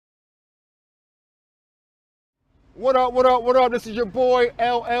What up, what up, what up? This is your boy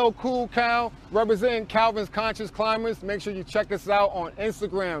LL Cool Cal, representing Calvin's Conscious Climbers. Make sure you check us out on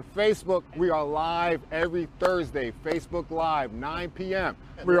Instagram, Facebook. We are live every Thursday, Facebook Live, 9 p.m.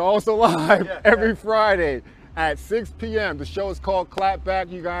 We're also live every Friday at 6 p.m. The show is called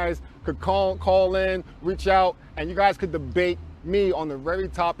Clapback. You guys could call in, reach out, and you guys could debate me on the very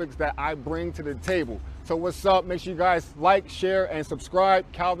topics that I bring to the table. So what's up? Make sure you guys like, share, and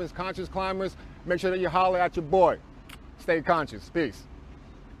subscribe. Calvin's Conscious Climbers. Make sure that you holler at your boy. Stay conscious. Peace.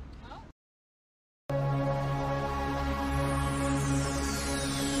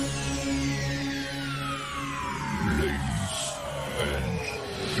 Ladies and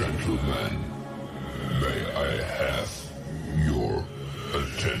gentlemen, may I have your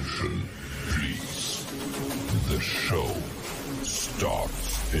attention, please? The show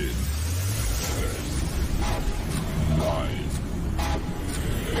starts in 10, 9,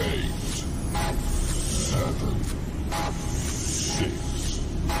 8, 7, 6,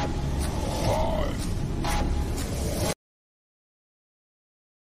 5.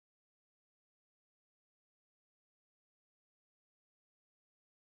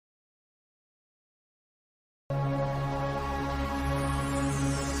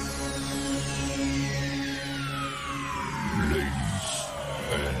 Ladies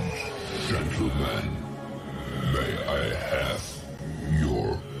and gentlemen, may I have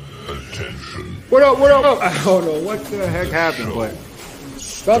your attention? What up, what up? I don't know what the heck happened, but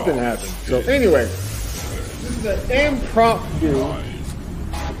something happened. So anyway, this is an impromptu.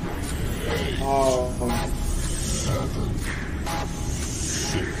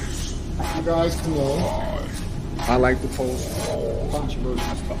 You guys know I like to post controversial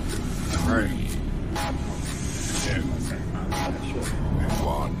stuff. All right.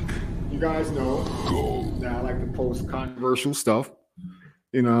 You guys know that I like to post controversial stuff.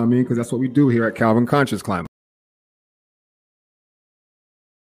 You know what I mean? Because that's what we do here at Calvin Conscious Climber.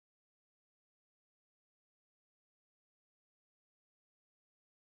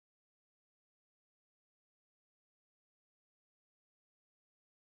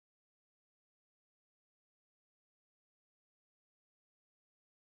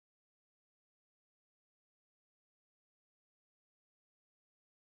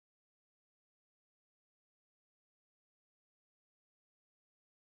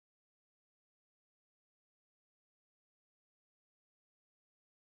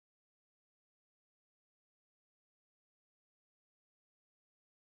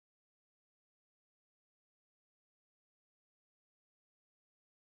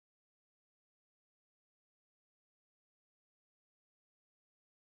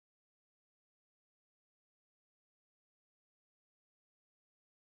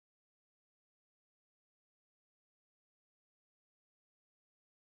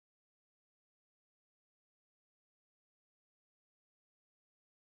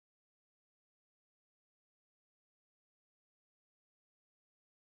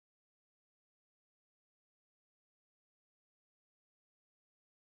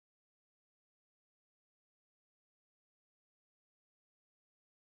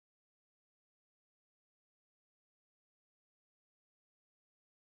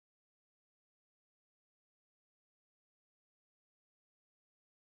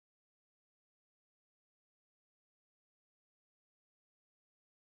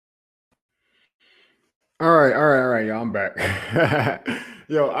 All right, y'all. I'm back.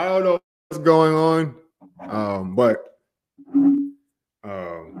 Yo, I don't know what's going on,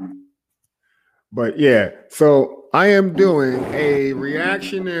 but yeah. So I am doing a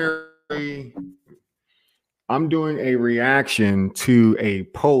reactionary. I'm doing a reaction to a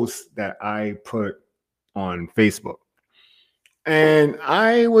post that I put on Facebook, and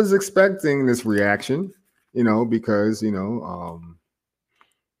I was expecting this reaction, because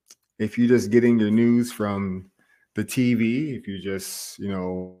if you're just getting your news from the TV, if you're just,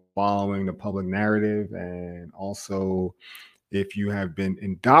 following the public narrative, and also if you have been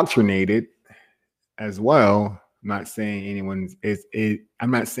indoctrinated as well, I'm not saying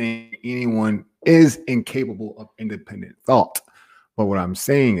anyone is incapable of independent thought. But what I'm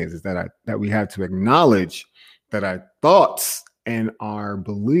saying is that we have to acknowledge that our thoughts and our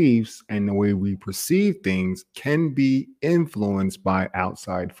beliefs and the way we perceive things can be influenced by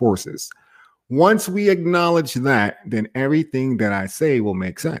outside forces. Once we acknowledge that, then everything that I say will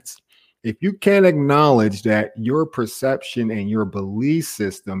make sense. If you can't acknowledge that your perception and your belief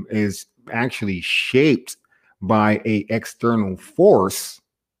system is actually shaped by an external force,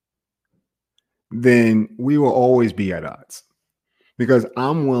 then we will always be at odds. Because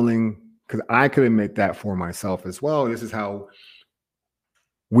I could admit that for myself as well. This is how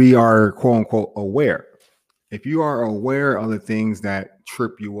we are, quote unquote, aware. If you are aware of the things that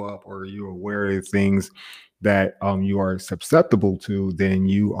trip you up, or you're aware of the things that you are susceptible to, then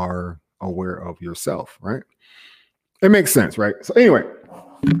you are aware of yourself, right? It makes sense, right? So anyway,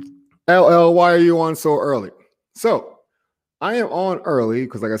 LL, why are you on so early? So I am on early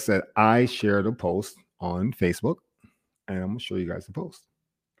because, like I said, I shared a post on Facebook, and I'm gonna show you guys the post.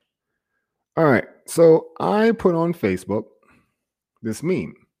 All right, so I put on Facebook this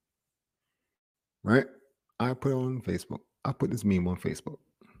meme, right? I put this meme on Facebook,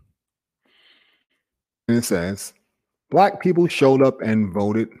 and it says, "Black people showed up and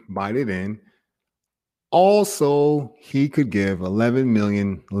voted Biden in. Also, he could give 11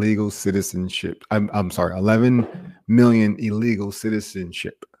 million legal citizenship. I'm sorry, 11 million illegal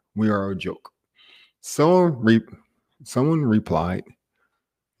citizenship. We are a joke." Someone replied,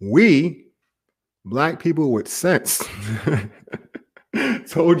 "We, Black people with sense,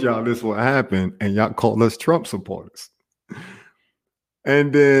 told y'all this would happen, and y'all called us Trump supporters."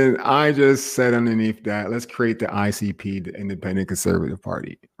 And then I just said underneath that, let's create the ICP, the Independent Conservative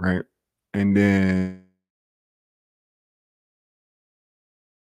Party, right? And then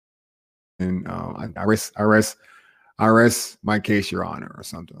I rest my case, Your Honor, or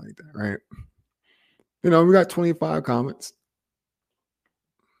something like that, right? We got 25 comments.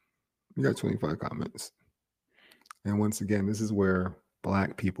 And once again, this is where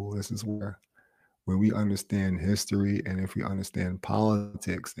Black people, this is where when we understand history, and if we understand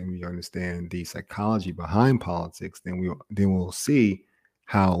politics, and we understand the psychology behind politics, then we'll see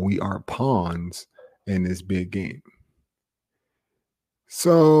how we are pawns in this big game.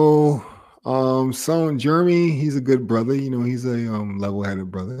 So Jeremy, he's a good brother. He's a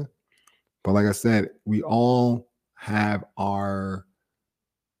level-headed brother. But like I said, we are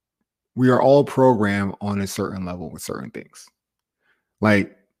all programmed on a certain level with certain things.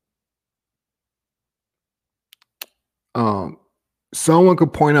 Like, someone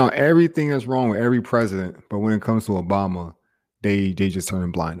could point out everything that's wrong with every president, but when it comes to Obama, they just turn a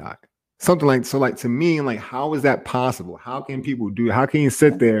blind eye. Something like, so like, to me, like, how is that possible? How can people how can you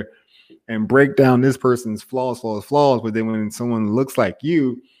sit there and break down this person's flaws, but then when someone looks like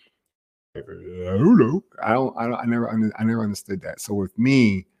you, I don't know. I never understood that. So with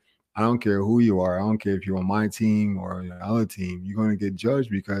me, I don't care who you are. I don't care if you're on my team or another team. You're going to get judged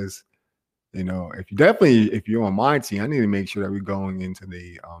because, if you're on my team, I need to make sure that we're going into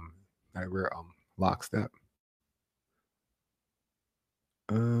the that we're lockstep.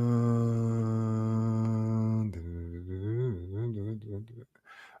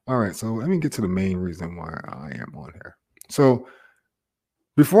 All right, so let me get to the main reason why I am on here. So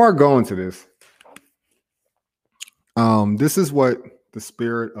before I go into this, this is what the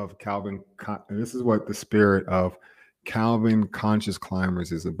spirit of Calvin Conscious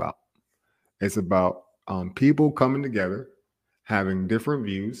Climbers is about. It's about people coming together, having different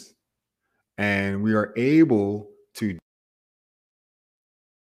views, and we are able to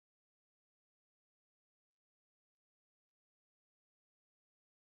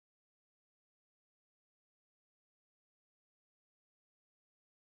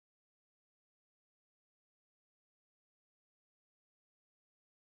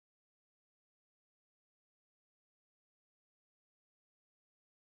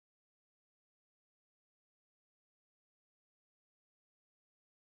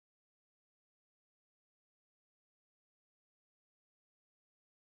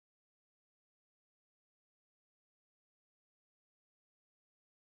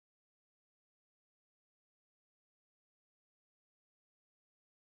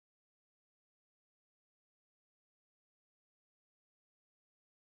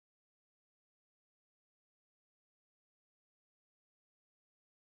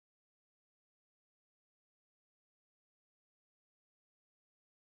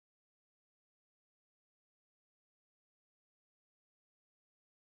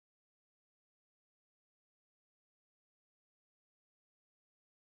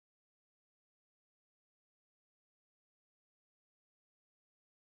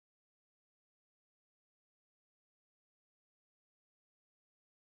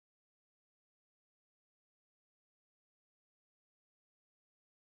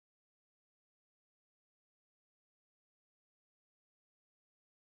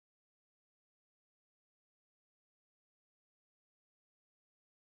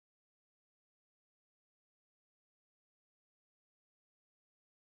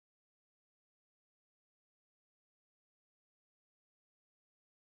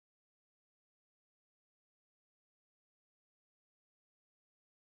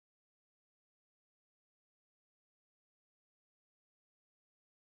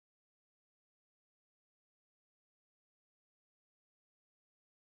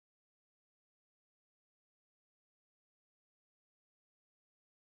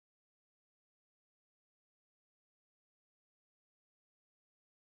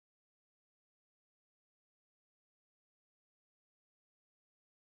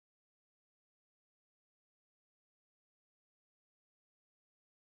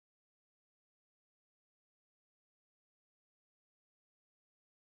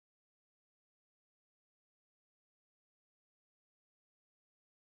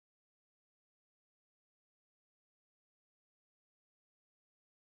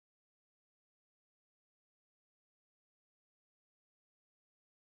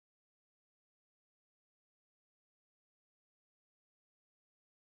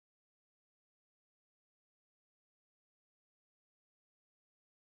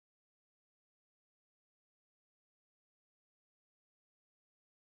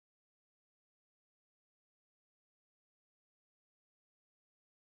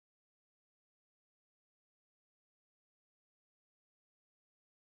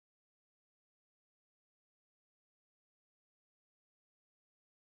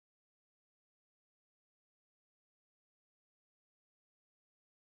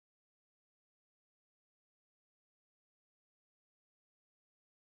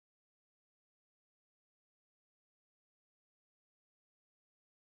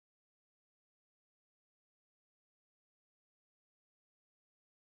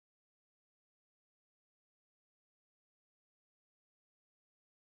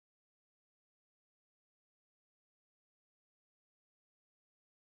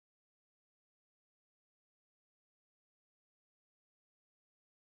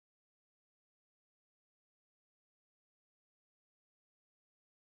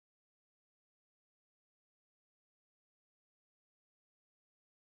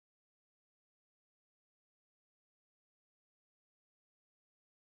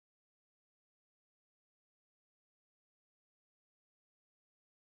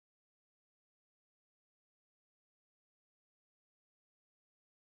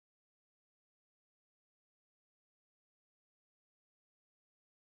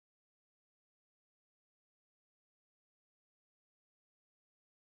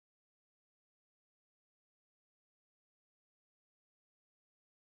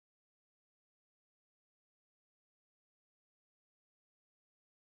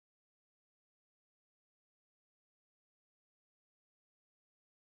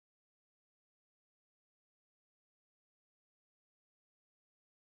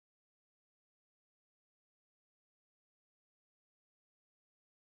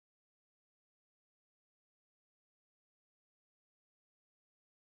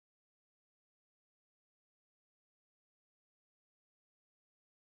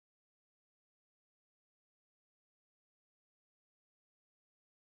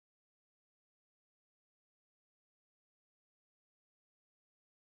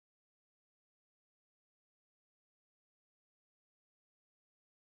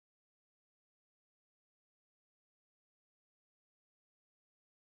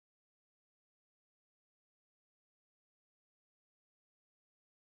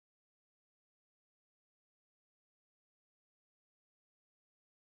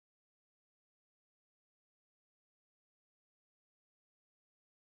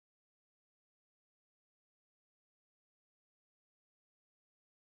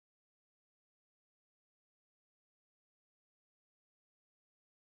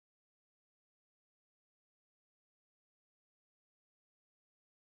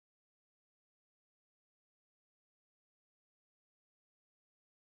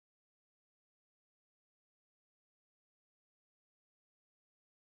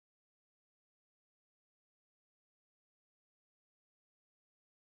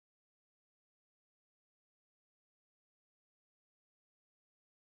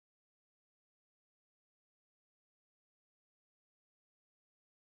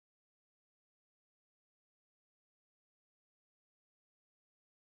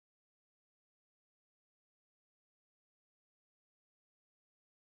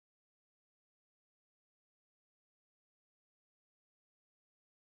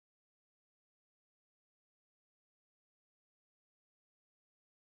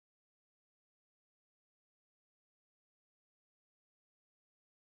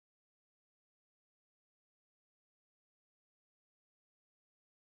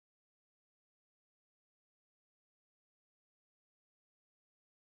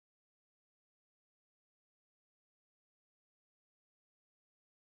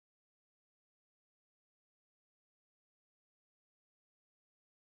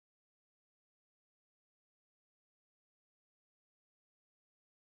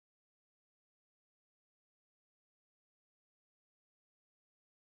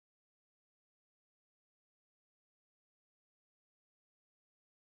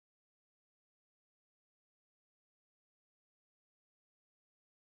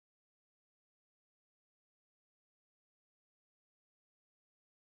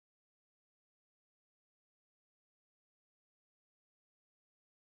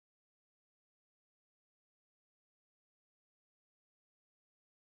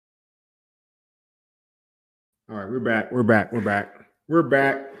All right, we're back. We're back. We're back. We're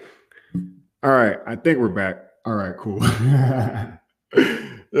back. All right, I think we're back. All right, cool.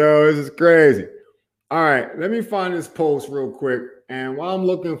 Yo, this is crazy. All right, let me find this post real quick. And while I'm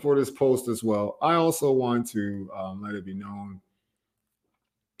looking for this post as well, I also want to let it be known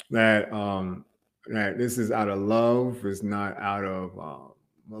that that this is out of love. It's not out of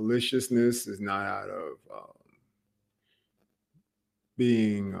maliciousness. It's not out of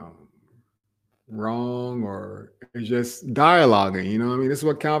being wrong, or it's just dialoguing. You know what I mean? This is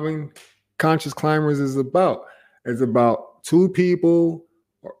what Calvin Conscious Climbers is about. It's about two people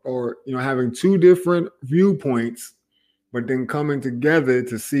or having two different viewpoints, but then coming together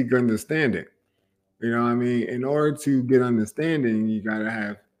to seek understanding. You know what I mean? In order to get understanding, you got to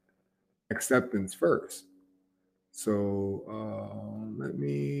have acceptance first. So let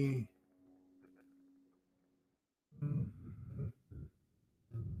me.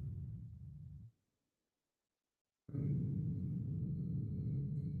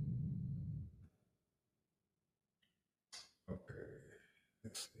 Okay,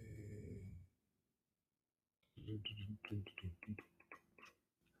 let's see.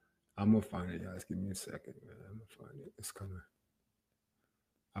 I'm gonna find it, guys. Give me a second, man. I'm gonna find it. It's coming.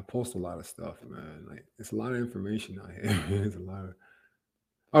 I post a lot of stuff, man. Like, it's a lot of information out here. It's a lot of.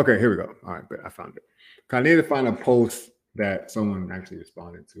 Okay, here we go. All right, but I found it. I need to find a post that someone actually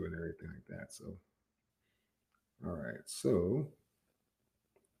responded to and everything like that. So, all right. So,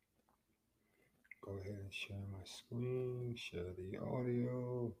 go ahead and share my screen. Share the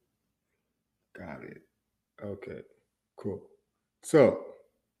audio. Got it. Okay. Cool. So,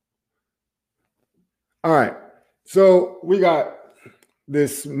 all right. So we got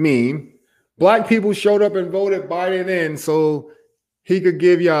this meme. Black people showed up and voted Biden in so he could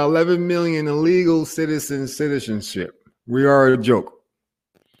give y'all 11 million illegal citizenship. We are a joke.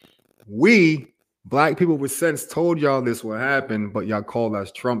 We, black people with sense, told y'all this would happen, but y'all called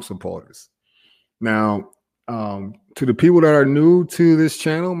us Trump supporters. Now, to the people that are new to this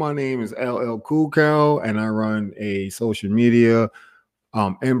channel, my name is LL Cool Cow, and I run a social media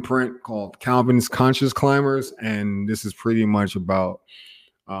imprint called Calvin's Conscious Climbers, and this is pretty much about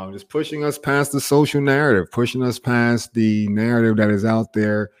just pushing us past the social narrative, pushing us past the narrative that is out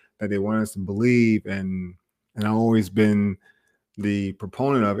there that they want us to believe. And I've always been the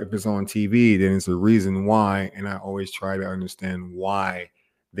proponent of, if it's on TV, then it's a reason why, and I always try to understand why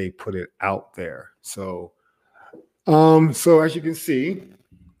they put it out there. So as you can see,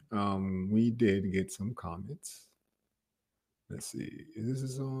 we did get some comments. Let's see. This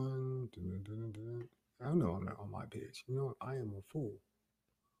is on. I don't know. I'm not on my page. You know what? I am a fool.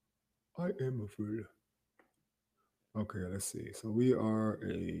 I am a fool. Okay, let's see. So we are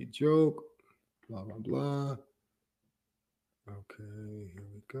a joke. Blah blah blah. Okay, here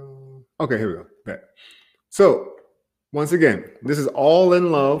we go. Okay, here we go. Back. So once again, this is all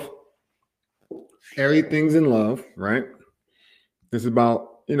in love. Everything's in love, right? This is about,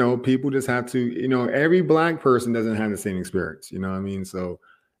 people just have to, every black person doesn't have the same experience. You know what I mean? So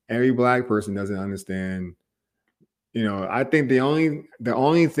every black person doesn't understand. I think the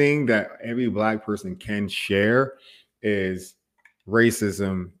only thing that every black person can share is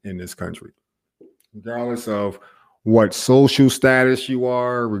racism in this country, regardless of what social status you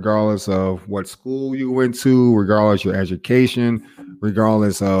are, regardless of what school you went to, regardless of your education,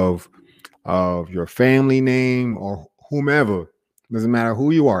 regardless of your family name or whomever. Doesn't matter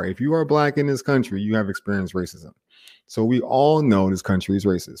who you are. If you are black in this country, you have experienced racism. So we all know this country is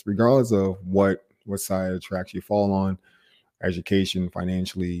racist, regardless of what side of the tracks you fall on, education,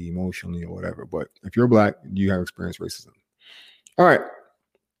 financially, emotionally, or whatever. But if you're black, you have experienced racism. All right.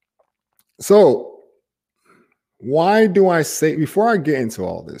 So why do I say, before I get into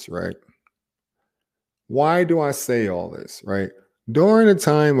all this, right? Why do I say all this, right? During the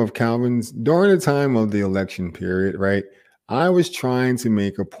time of the election period, right, I was trying to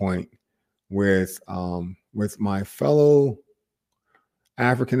make a point with my fellow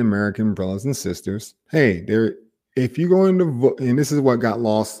African-American brothers and sisters. Hey, if you go into vote, and this is what got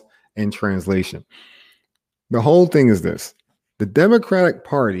lost in translation. The whole thing is this: the Democratic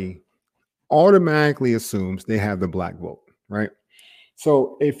Party automatically assumes they have the black vote, right?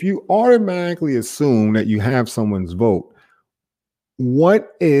 So if you automatically assume that you have someone's vote,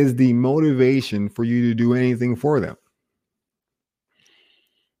 what is the motivation for you to do anything for them?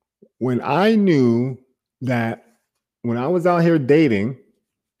 When I knew that, when I was out here dating,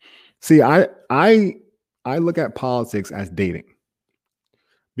 see, I look at politics as dating,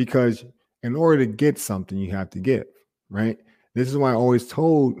 because in order to get something, you have to give, right? This is why I always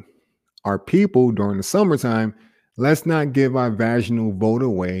told our people during the summertime, let's not give our vaginal vote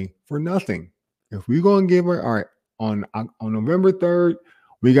away for nothing. If we're going to give it, all right, on November 3rd,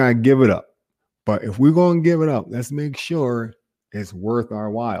 we got to give it up. But if we're going to give it up, let's make sure it's worth our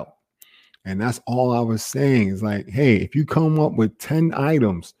while. And that's all I was saying is like, hey, if you come up with 10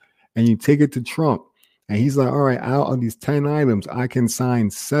 items and you take it to Trump, and he's like, all right, out of these 10 items, I can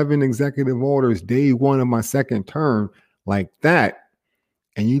sign 7 executive orders day one of my second term like that.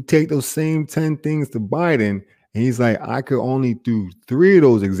 And you take those same 10 things to Biden, and he's like, I could only do 3 of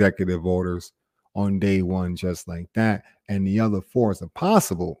those executive orders on day one, just like that. And the other 4 is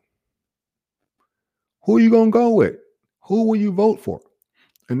impossible. Who are you going to go with? Who will you vote for?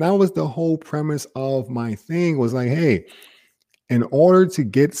 And that was the whole premise of my thing was like, hey, in order to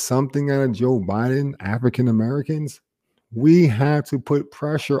get something out of Joe Biden, African Americans, we had to put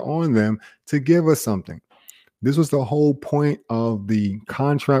pressure on them to give us something. This was the whole point of the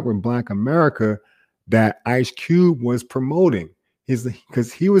contract with Black America that Ice Cube was promoting.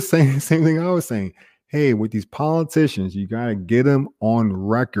 Because he was saying the same thing I was saying. Hey, with these politicians, you got to get them on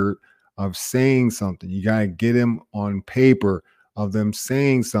record of saying something. You got to get them on paper of them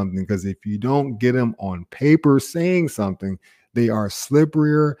saying something. Because if you don't get them on paper saying something, they are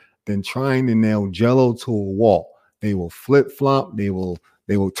slipperier than trying to nail Jello to a wall. They will flip-flop. They will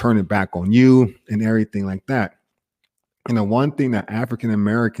turn it back on you and everything like that. And the one thing that African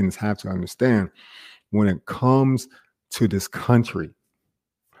Americans have to understand when it comes to this country,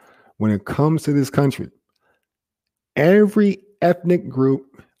 every ethnic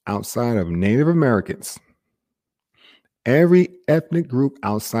group outside of Native Americans,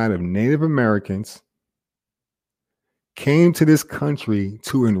 came to this country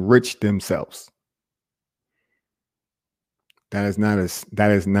to enrich themselves. That is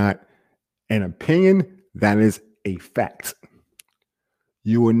not an opinion. That is a fact.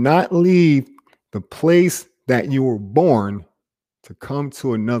 You will not leave the place that you were born to come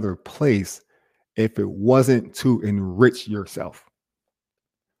to another place if it wasn't to enrich yourself.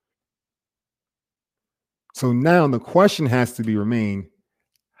 So now the question has to be remain,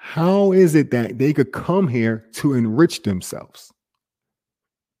 how is it that they could come here to enrich themselves?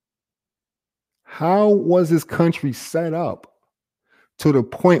 How was this country set up to the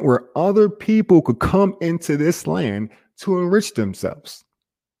point where other people could come into this land to enrich themselves?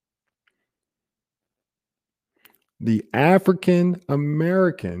 The African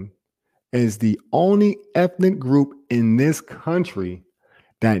American is the only ethnic group in this country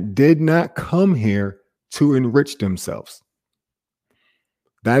that did not come here to enrich themselves.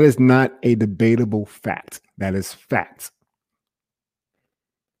 That is not a debatable fact. That is fact.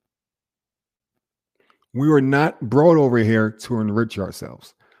 We were not brought over here to enrich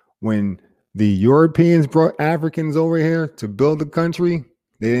ourselves. When the Europeans brought Africans over here to build the country,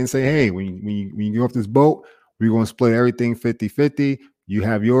 they didn't say, hey, when you get off this boat, we're going to split everything 50-50. You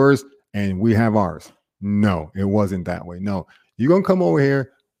have yours and we have ours. No, it wasn't that way. No, you're going to come over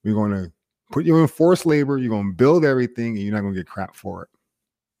here. We're going to put you in forced labor. You're going to build everything and you're not going to get crap for it.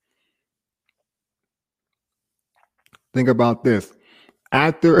 Think about this.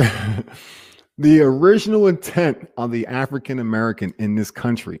 After the original intent of the African American in this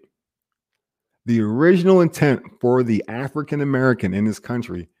country, the original intent for the African American in this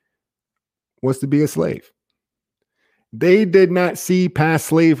country was to be a slave. They did not see past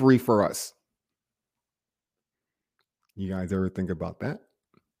slavery for us. You guys ever think about that?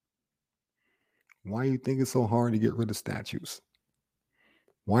 Why do you think it's so hard to get rid of statues?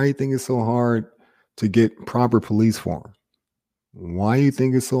 Why do you think it's so hard to get proper police form? Why do you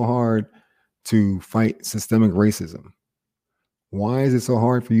think it's so hard to fight systemic racism? Why is it so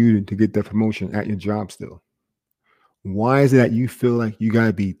hard for you to get that promotion at your job still? Why is it that you feel like you got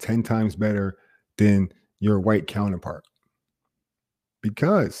to be 10 times better than your white counterpart?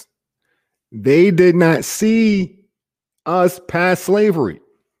 Because they did not see us past slavery.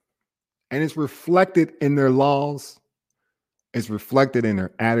 And it's reflected in their laws. It's reflected in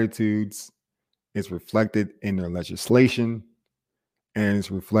their attitudes. It's reflected in their legislation. And it's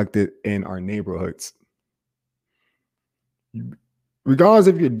reflected in our neighborhoods. Regardless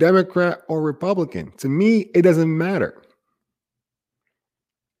if you're Democrat or Republican, to me, it doesn't matter.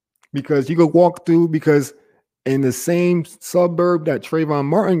 Because you could walk through, because in the same suburb that Trayvon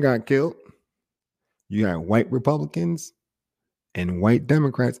Martin got killed, you had white Republicans and white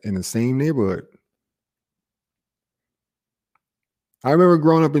Democrats in the same neighborhood. I remember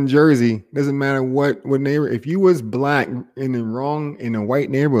growing up in Jersey, doesn't matter what neighborhood, if you was black in a white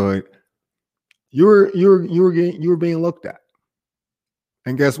neighborhood, you were being looked at.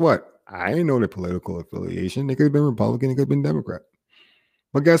 And guess what? I didn't know their political affiliation. They could have been Republican, they could have been Democrat.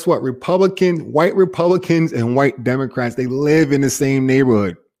 But guess what? White Republicans and white Democrats, they live in the same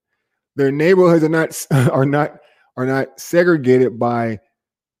neighborhood. Their neighborhoods are not segregated by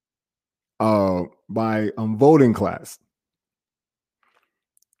voting class.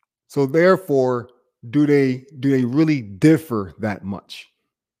 So therefore, do they really differ that much?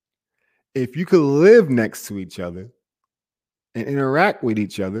 If you could live next to each other and interact with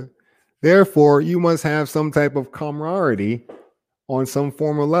each other, therefore you must have some type of camaraderie on some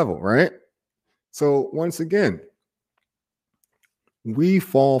form of level, right? So once again, we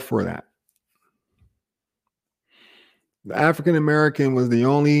fall for that. The African American was the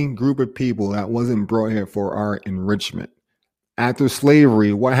only group of people that wasn't brought here for our enrichment. After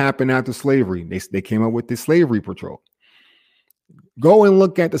slavery, what happened after slavery? They came up with the slavery patrol. Go and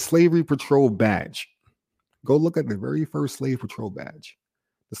look at the slavery patrol badge. Go look at the very first slave patrol badge.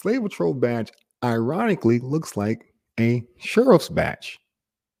 The slave patrol badge, ironically, looks like a sheriff's badge.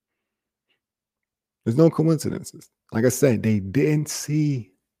 There's no coincidences. Like I said, they didn't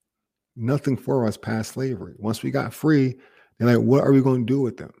see nothing for us past slavery. Once we got free, they're like, what are we going to do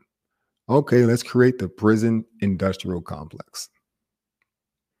with them? Okay, let's create the prison industrial complex.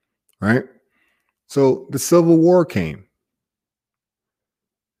 Right? So the Civil War came.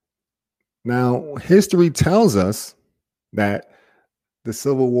 Now, history tells us that the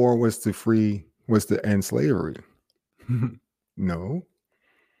Civil War was to end slavery. No.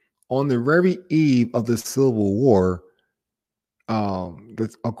 On the very eve of the Civil War,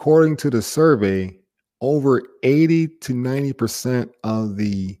 according to the survey, over 80 to 90% of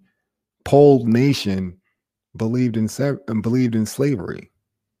the polled nation believed in slavery.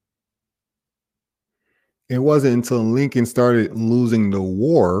 It wasn't until Lincoln started losing the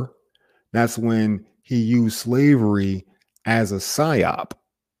war that's when he used slavery as a psyop.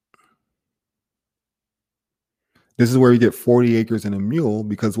 This is where you get 40 acres and a mule,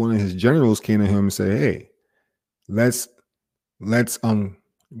 because one of his generals came to him and said, hey, let's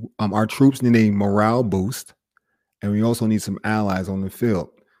our troops need a morale boost, and we also need some allies on the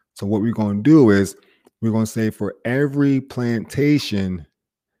field. So what we're going to do is we're going to say for every plantation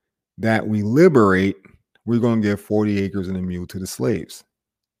that we liberate, we're going to give 40 acres and a mule to the slaves.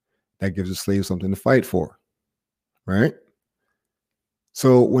 That gives the slaves something to fight for, right?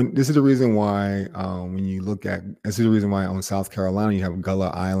 So this is the reason why this is the reason why on South Carolina you have Gullah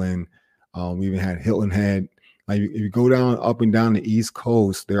Island. We even had Hilton Head. Like if you go down up and down the East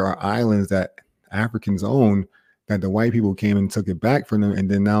Coast, there are islands that Africans own that the white people came and took it back from them, and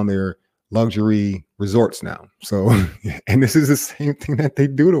then now they're luxury resorts now. So, and this is the same thing that they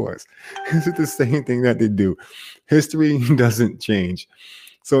do to us. This is the same thing that they do. History doesn't change.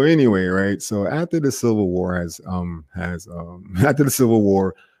 So anyway, right? So after the Civil War after the Civil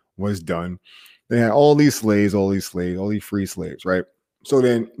War was done, they had all these free slaves, right? So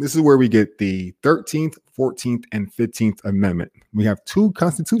then this is where we get the 13th, 14th, and 15th Amendment. We have two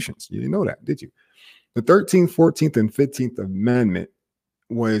constitutions. You didn't know that, did you? The 13th, 14th, and 15th Amendment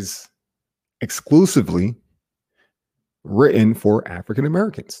was exclusively written for African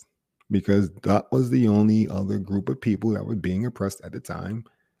Americans, because that was the only other group of people that were being oppressed at the time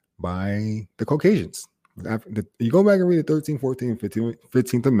by the Caucasians. You go back and read the 13th, 14th, and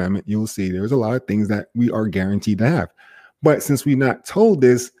 15th Amendment, you'll see there's a lot of things that we are guaranteed to have. But since we're not told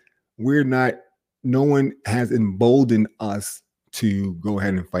this, no one has emboldened us to go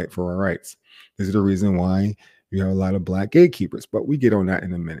ahead and fight for our rights. This is the reason why you have a lot of black gatekeepers, but we get on that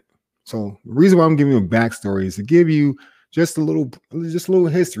in a minute. So the reason why I'm giving you a backstory is to give you just a little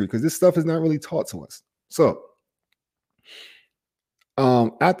history, because this stuff is not really taught to us. So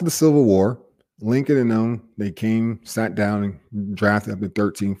after the Civil War, Lincoln and them, they sat down and drafted up the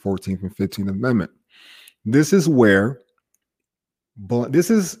 13th, 14th, and 15th Amendment. This is where,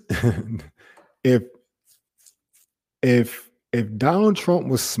 if Donald Trump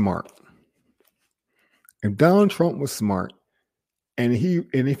was smart, and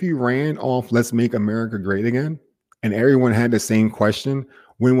if he ran off, let's make America great again, and everyone had the same question,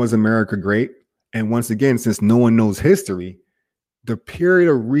 when was America great? And once again, since no one knows history, the period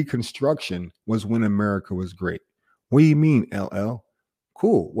of Reconstruction was when America was great. What do you mean, LL?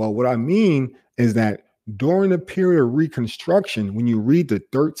 Cool. Well, what I mean is that during the period of Reconstruction, when you read the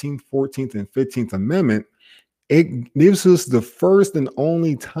 13th, 14th, and 15th Amendment, it gives us the first and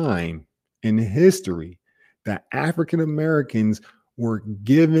only time in history that African Americans were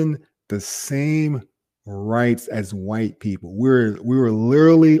given the same rights as white people. We were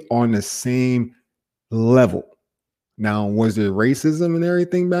literally on the same level. Now, was there racism and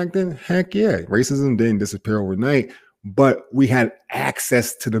everything back then? Heck yeah. Racism didn't disappear overnight, but we had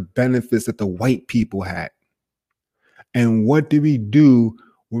access to the benefits that the white people had. And what did we do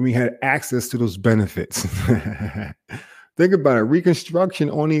when we had access to those benefits? Think about it. Reconstruction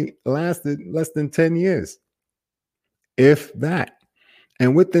only lasted less than 10 years, if that.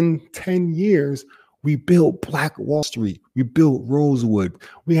 And within 10 years, we built Black Wall Street. We built Rosewood.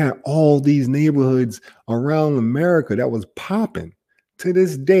 We had all these neighborhoods around America that was popping. To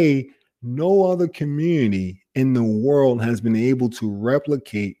this day, no other community in the world has been able to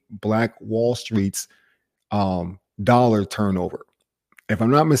replicate Black Wall Street's dollar turnover. If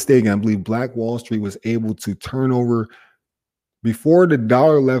I'm not mistaken, I believe Black Wall Street was able to turn over, before the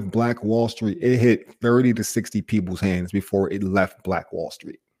dollar left Black Wall Street, it hit 30 to 60 people's hands before it left Black Wall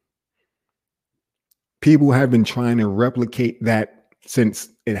Street. People have been trying to replicate that since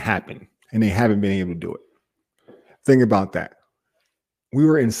it happened, and they haven't been able to do it. Think about that. We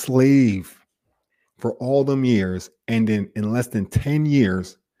were enslaved for all them years, and then in less than 10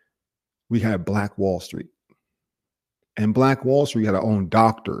 years, we had Black Wall Street. And Black Wall Street had our own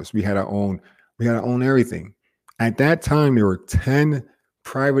doctors. We had our own everything. At that time, there were 10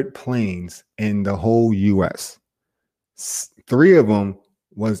 private planes in the whole US. 3 of them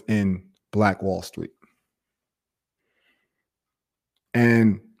was in Black Wall Street.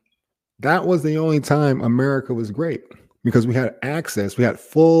 And that was the only time America was great, because we had access, we had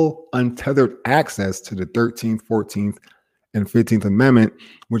full untethered access to the 13th, 14th, and 15th Amendment,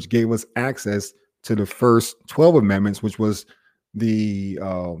 which gave us access to the first 12 amendments, which was the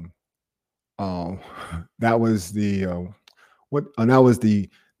the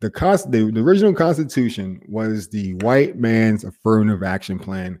original Constitution was the white man's affirmative action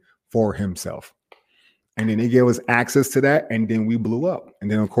plan for himself. And then they gave us access to that, and then we blew up.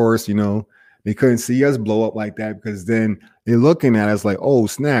 And then, of course, they couldn't see us blow up like that, because then they're looking at us like, oh,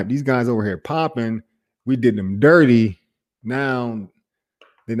 snap, these guys over here popping. We did them dirty. Now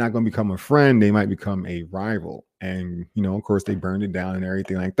they're not going to become a friend. They might become a rival. And, of course, they burned it down and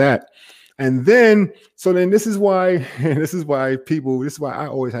everything like that. And then, this is why I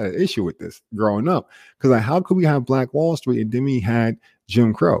always had an issue with this growing up. Because how could we have Black Wall Street and then we had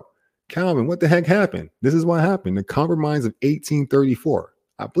Jim Crow? Calvin, what the heck happened? This is what happened. The Compromise of 1834.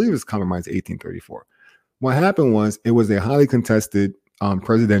 I believe it's Compromise of 1834. What happened was, it was a highly contested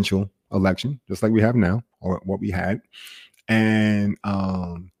presidential election, just like we have now, or what we had. And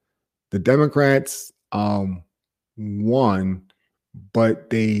the Democrats won, but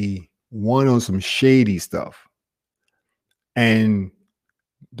they won on some shady stuff. And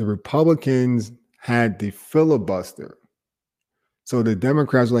the Republicans had the filibuster. So the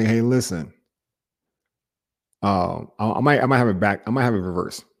Democrats were like, hey, listen, I might have it back. I might have it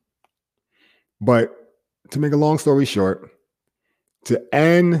reverse. But to make a long story short, to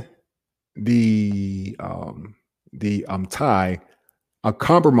end the tie, a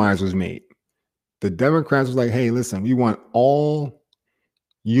compromise was made. The Democrats was like, hey, listen, we want all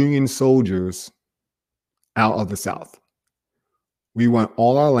Union soldiers out of the South. We want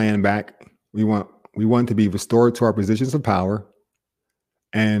all our land back. We want to be restored to our positions of power.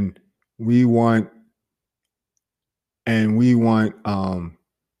 And we want to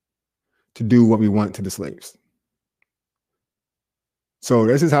do what we want to the slaves. So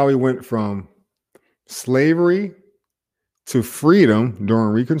this is how we went from slavery to freedom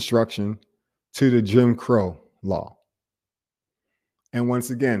during Reconstruction to the Jim Crow law. And once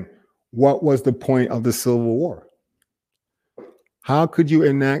again, what was the point of the Civil War? How could you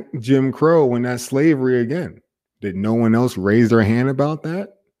enact Jim Crow when that's slavery again? Did no one else raise their hand about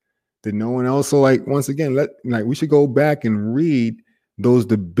that? Did no one else? So, once again, we should go back and read those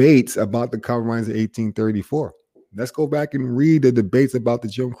debates about the Compromise of 1834. Let's go back and read the debates about the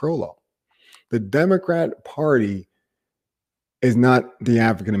Jim Crow law. The Democrat Party is not the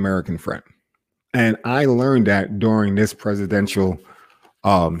African American friend. And I learned that during this presidential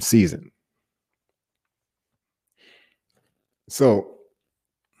season. So,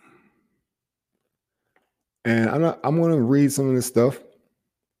 and I'm going to read some of this stuff.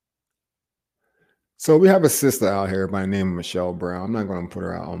 So we have a sister out here by the name of Michelle Brown. I'm not going to put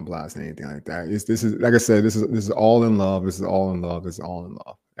her out on blast or anything like that. This is like I said, this is all in love. This is all in love. This is all in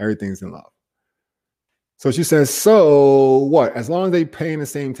love. Everything's in love. So she says, so what? As long as they paying the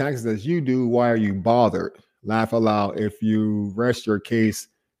same taxes as you do, why are you bothered? Laugh aloud if you rest your case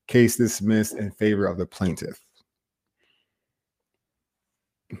dismissed in favor of the plaintiff.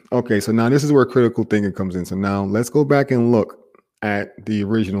 Okay, so now this is where critical thinking comes in. So now let's go back and look at the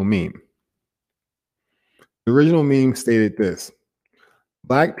original meme. The original meme stated this: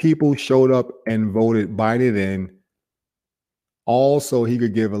 Black people showed up and voted Biden in. Also, he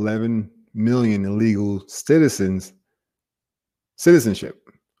could give 11 million illegal citizenship.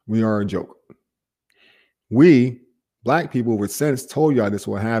 We are a joke. We, Black people with sense, told y'all this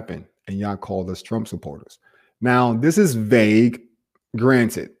will happen, and y'all called us Trump supporters. Now, this is vague,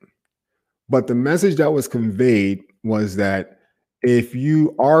 granted, but the message that was conveyed was that if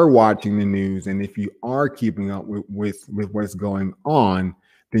you are watching the news and if you are keeping up with what's going on,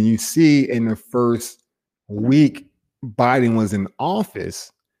 then you see in the first week Biden was in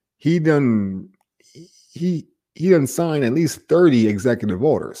office, he done signed at least 30 executive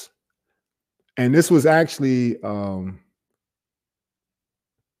orders. And this was actually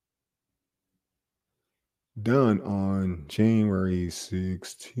done on January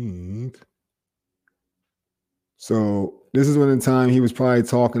 16th. So this is when the time he was probably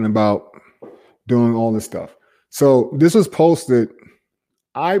talking about doing all this stuff. So this was posted.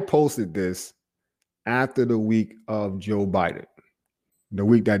 I posted this after the week of Joe Biden, the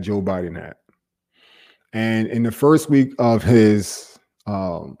week that Joe Biden had. And in the first week of his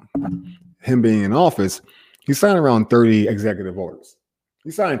him being in office, he signed around 30 executive orders.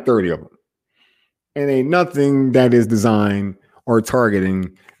 He signed 30 of them. And ain't nothing that is designed or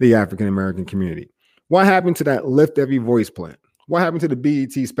targeting the African American community. What happened to that Lift Every Voice plan? What happened to the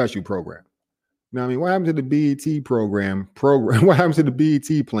BET special program? Now, I mean, what happened to the BET program? What happened to the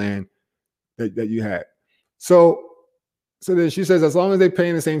BET plan that you had? So then she says, as long as they're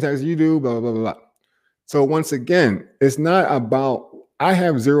paying the same tax you do, blah, blah, blah, blah. So once again, it's not about, I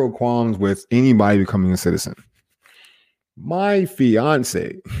have zero qualms with anybody becoming a citizen. My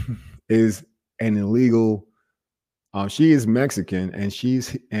fiance is an illegal, she is Mexican and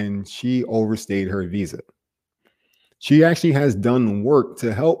she overstayed her visa. She actually has done work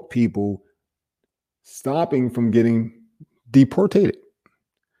to help people stopping from getting deported.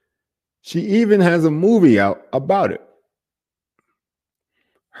 She even has a movie out about it.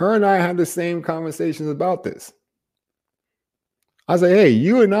 Her and I had the same conversations about this. I say, hey,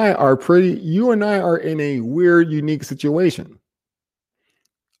 you and I are in a weird, unique situation.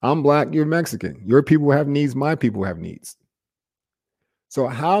 I'm Black, you're Mexican. Your people have needs, my people have needs. So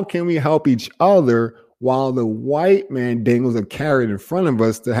how can we help each other while the white man dangles a carrot in front of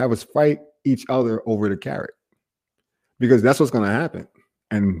us to have us fight each other over the carrot? Because that's what's going to happen.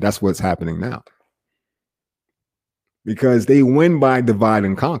 And that's what's happening now. Because they win by divide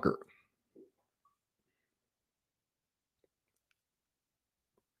and conquer.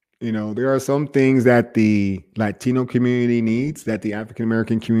 You know, there are some things that the Latino community needs that the African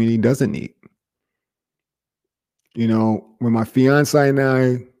American community doesn't need. You know, when my fiance and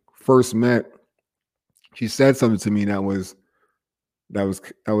I first met, she said something to me that was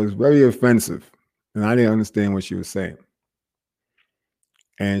very offensive, and I didn't understand what she was saying.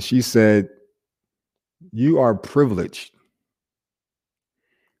 And she said, "You are privileged."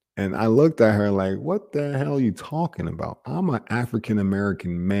 And I looked at her like, what the hell are you talking about? I'm an African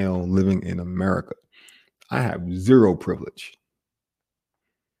American male living in America. I have zero privilege.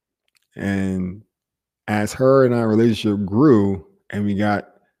 And as her and our relationship grew and we got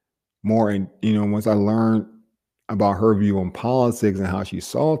more, and once I learned about her view on politics and how she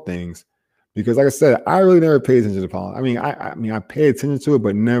saw things, because like I said, I really never paid attention to politics. I mean, I paid attention to it,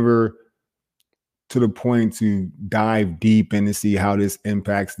 but never to the point to dive deep in to see how this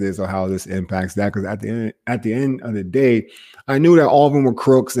impacts this or how this impacts that. Because at the end of the day, I knew that all of them were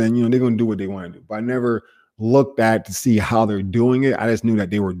crooks and they're going to do what they want to do. But I never looked at to see how they're doing it. I just knew that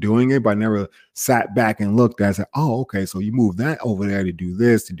they were doing it, but I never sat back and looked at it and said, oh, okay, so you move that over there to do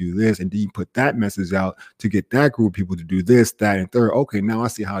this, and then you put that message out to get that group of people to do this, that, and third. Okay, now I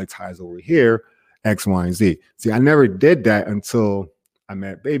see how it ties over here, X, Y, and Z. See, I never did that until I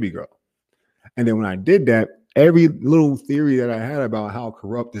met Baby Girl. And then when I did that, every little theory that I had about how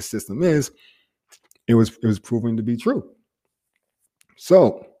corrupt this system is, it was proven to be true.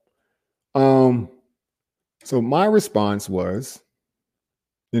 So, so my response was,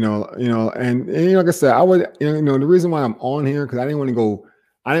 and like I said, I would, the reason why I'm on here, because I didn't want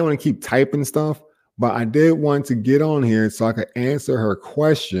to keep typing stuff, but I did want to get on here so I could answer her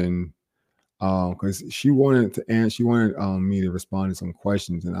question, because she wanted me to respond to some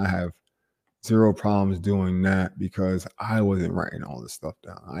questions, and I have zero problems doing that because I wasn't writing all this stuff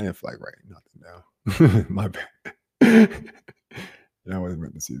down. I didn't feel like writing nothing down. My bad. I wasn't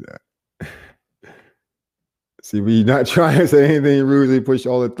meant to see that. See, but you're not trying to say anything rude, you push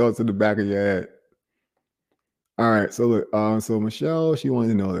all the thoughts in the back of your head. All right, so look, so Michelle, she wanted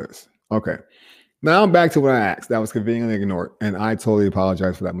to know this. Okay. Now I'm back to what I asked. That was conveniently ignored. And I totally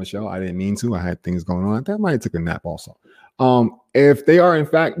apologize for that, Michelle. I didn't mean to. I had things going on. That might have took a nap also. If they are in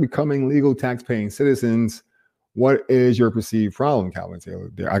fact becoming legal tax-paying citizens, what is your perceived problem, Calvin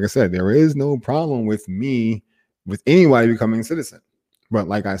Taylor? Like I said, there is no problem with anybody becoming a citizen. But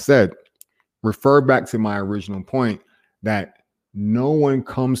like I said, refer back to my original point that no one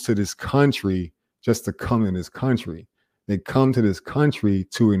comes to this country just to come in this country. They come to this country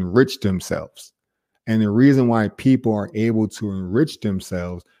to enrich themselves. And the reason why people are able to enrich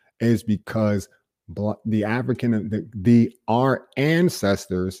themselves is because our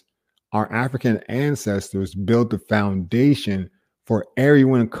African ancestors built the foundation for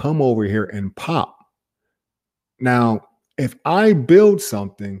everyone to come over here and pop. Now, if I build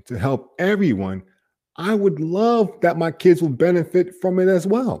something to help everyone, I would love that my kids will benefit from it as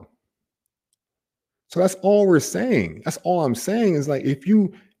well. So that's all we're saying. That's all I'm saying is like, if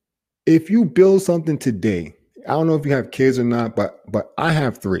you build something today, I don't know if you have kids or not, but I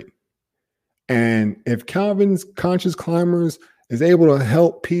have 3. And if Calvin's Conscious Climbers is able to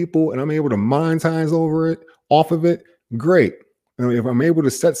help people and I'm able to monetize off of it, great. If I'm able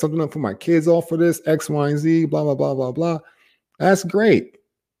to set something up for my kids off of this, X, Y, and Z, blah, blah, blah, blah, blah, that's great.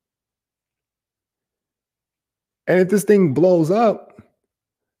 And if this thing blows up,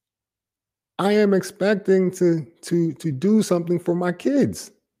 I am expecting to do something for my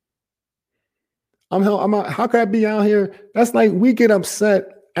kids. How could I be out here? That's like we get upset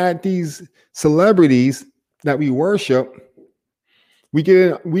at these celebrities that we worship. We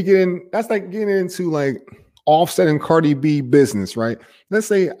get in. That's like getting into like Offset and Cardi B business, right? Let's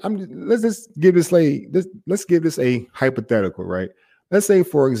give this a hypothetical, right? Let's say,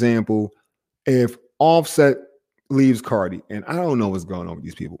 for example, if Offset leaves Cardi, and I don't know what's going on with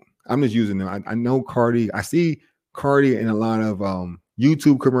these people. I'm just using them. I know Cardi. I see Cardi in a lot of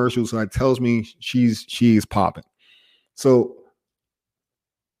YouTube commercials, so that tells me she's popping. So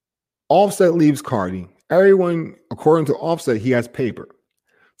Offset leaves Cardi. Everyone, according to Offset, he has paper.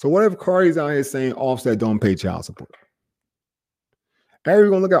 So what if Cardi's out here saying Offset don't pay child support?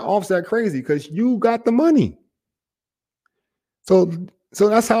 Everyone look at Offset crazy because you got the money. So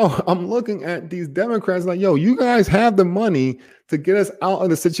that's how I'm looking at these Democrats like, yo, you guys have the money to get us out of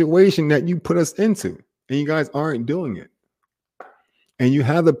the situation that you put us into, and you guys aren't doing it. And you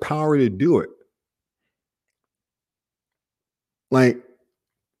have the power to do it. Like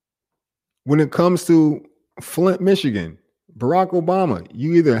when it comes to Flint, Michigan, Barack Obama,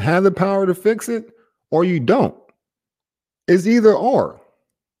 you either have the power to fix it or you don't. It's either or.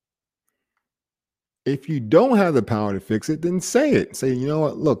 If you don't have the power to fix it, then say it. Say, you know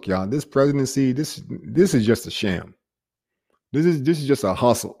what? Look, y'all, this presidency, this is just a sham. This is just a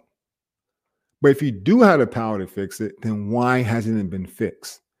hustle. But if you do have the power to fix it, then why hasn't it been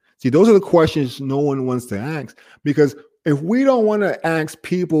fixed? See, those are the questions no one wants to ask, because if we don't want to ask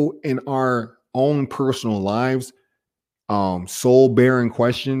people in our own personal lives, soul-bearing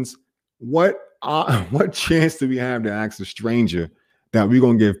questions, what chance do we have to ask a stranger that we're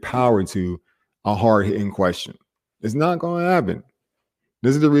going to give power to a hard-hitting question? It's not going to happen.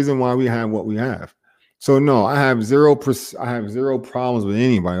 This is the reason why we have what we have. So no, I have zero problems with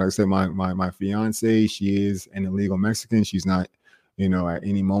anybody. Like I said, my fiance, she is an illegal Mexican. She's not, at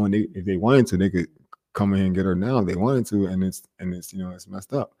any moment if they wanted to, they could come in here and get her now if they wanted to, and it's it's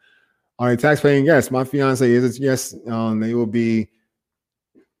messed up. All right, taxpaying, yes, my fiance is yes. They will be,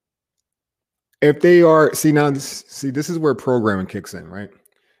 if they are, this is where programming kicks in, right?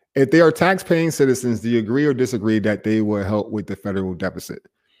 If they are tax-paying citizens, do you agree or disagree that they will help with the federal deficit?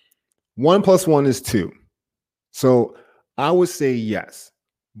 1 + 1 is 2. So I would say yes,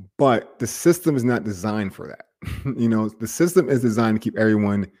 but the system is not designed for that. The system is designed to keep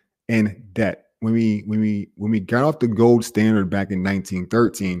everyone in debt. When we got off the gold standard back in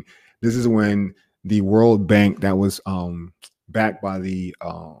 1913, this is when the World Bank, that was backed by the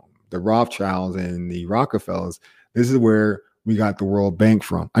Rothschilds and the Rockefellers, this is where we got the World Bank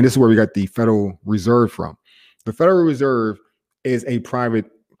from, and this is where we got the Federal Reserve from. The Federal Reserve is a private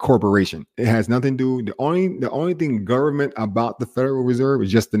corporation. It has nothing to do. The only thing government about the Federal Reserve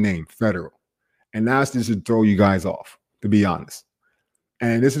is just the name, federal, and that's just to throw you guys off, to be honest.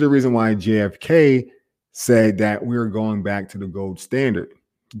 And this is the reason why JFK said that we're going back to the gold standard.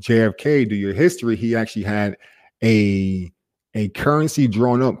 JFK, do your history, he actually had a currency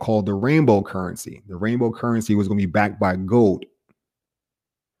drawn up called the rainbow currency. The rainbow currency was going to be backed by gold,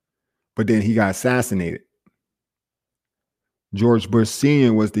 but then he got assassinated. George Bush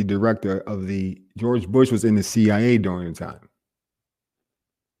Sr. was the director of George Bush was in the CIA during the time.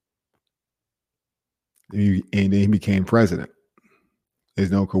 And then he became president.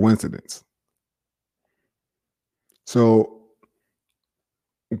 There's no coincidence. So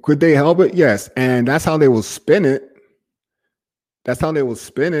could they help it? Yes. And that's how they will spin it. Just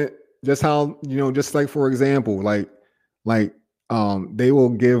how, just like, for example, they will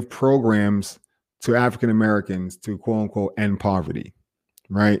give programs to African Americans to quote unquote end poverty,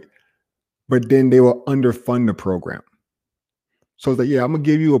 right? But then they will underfund the program. So it's like, yeah, I'm gonna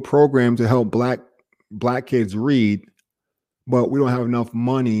give you a program to help Black black kids read, but we don't have enough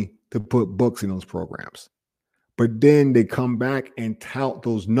money to put books in those programs. But then they come back and tout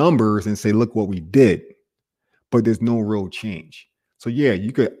those numbers and say, look what we did. But there's no real change. So yeah,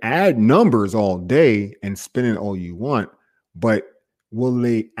 you could add numbers all day and spin it all you want, but will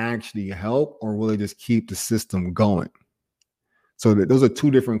they actually help, or will they just keep the system going? So those are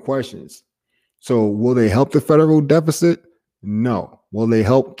two different questions. So will they help the federal deficit? No. Will they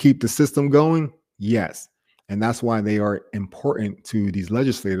help keep the system going? Yes. And that's why they are important to these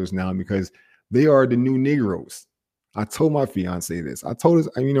legislators now, because they are the new Negroes. I told my fiance this. I told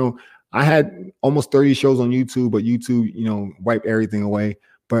her, I had almost 30 shows on YouTube, but YouTube, wiped everything away.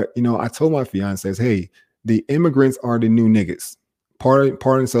 But, I told my fiance, hey, the immigrants are the new niggas.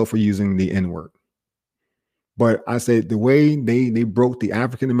 Pardon self for using the N-word. But I said the way they broke the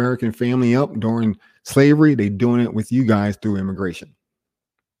African-American family up during slavery, they're doing it with you guys through immigration.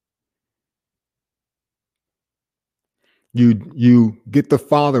 You get the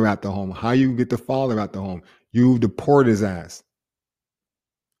father at the home. How you get the father at the home? You deport his ass.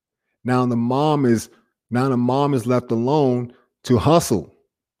 Now the mom is left alone to hustle.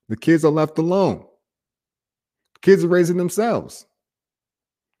 The kids are left alone. Kids are raising themselves.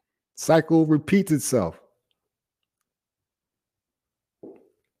 Cycle repeats itself.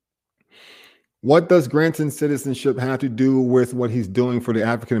 What does granting citizenship have to do with what he's doing for the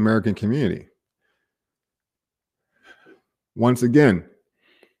African American community? Once again,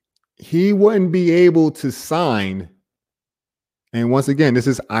 he wouldn't be able to sign. And once again, this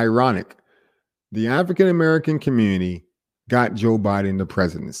is ironic. The African American community got Joe Biden the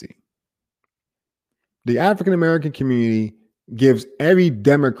presidency. The African American community gives every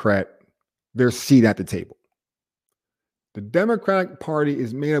Democrat their seat at the table. The Democratic Party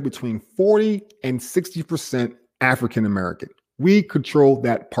is made up between 40 and 60% African American. We control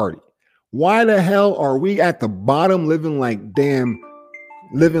that party. Why the hell are we at the bottom living like damn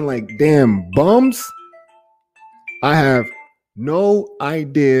bums? I have no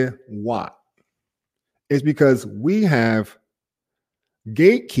idea why. It's because we have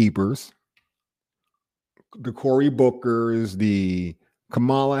gatekeepers, the Cory Bookers, the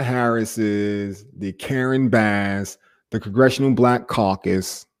Kamala Harrises, the Karen Bass, the Congressional Black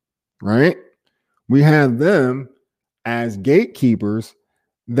Caucus, right? We have them as gatekeepers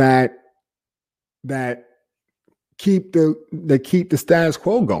that keep the status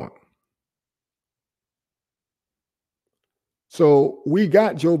quo going. So we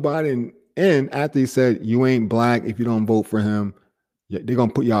got Joe Biden in after he said, you ain't black if you don't vote for him. They're going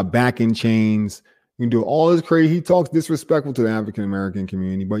to put y'all back in chains. You can do all this crazy. He talks disrespectful to the African American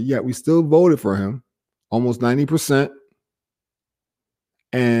community, but yet we still voted for him, almost 90%.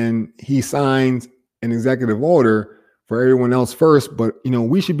 And he signs an executive order for everyone else first. But,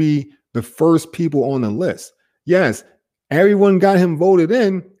 we should be the first people on the list. Yes, everyone got him voted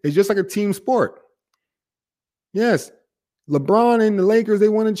in. It's just like a team sport. Yes, LeBron and the Lakers, they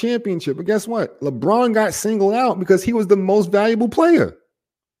won a championship. But guess what? LeBron got singled out because he was the most valuable player.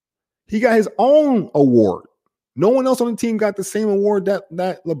 He got his own award. No one else on the team got the same award that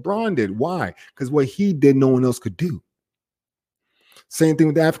LeBron did. Why? Because what he did, no one else could do. Same thing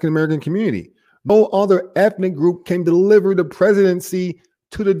with the African American community. No other ethnic group can deliver the presidency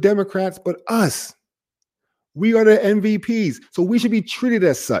to the Democrats but us. We are the MVPs, so we should be treated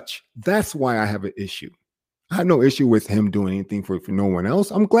as such. That's why I have an issue. I have no issue with him doing anything for no one else.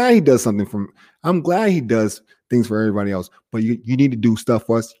 I'm glad he does I'm glad he does things for everybody else. But you need to do stuff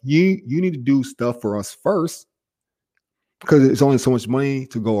for us. You need to do stuff for us first, because there's only so much money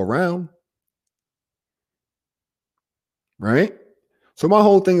to go around. Right? So my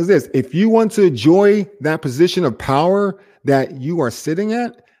whole thing is this: if you want to enjoy that position of power that you are sitting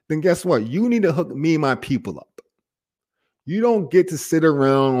at, then guess what? You need to hook me and my people up. You don't get to sit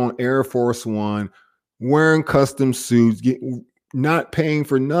around on Air Force One wearing custom suits, not paying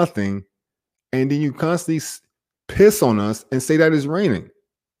for nothing, and then you constantly piss on us and say that it's raining.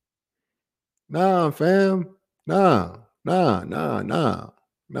 Nah, fam. Nah.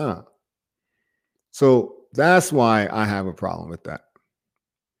 So that's why I have a problem with that.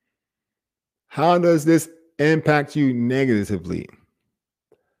 How does this impact you negatively?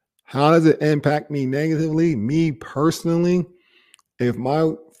 How does it impact me negatively? Me personally, if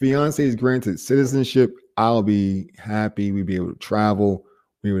my fiance is granted citizenship, I'll be happy. We'll be able to travel,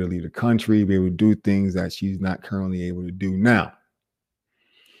 be able to leave the country, be able to do things that she's not currently able to do now.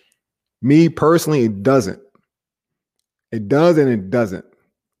 Me personally, it doesn't. It does and it doesn't.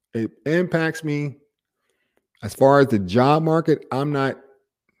 It impacts me as far as the job market. I'm not,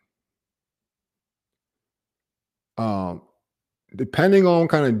 depending on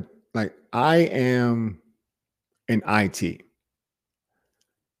kind of like I am in IT,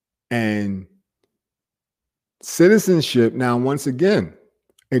 and citizenship, now once again,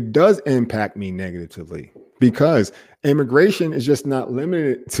 it does impact me negatively because immigration is just not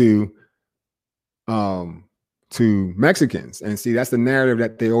limited to Mexicans. And see, that's the narrative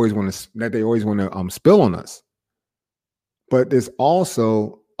that they always want to spill on us. But there's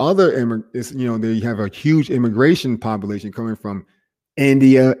also other immigrants, they have a huge immigration population coming from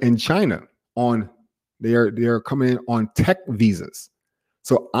India and China they are coming in on tech visas.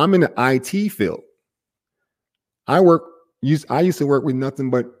 So I'm in the IT field. I used to work with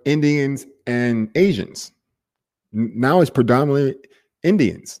nothing but Indians and Asians. Now it's predominantly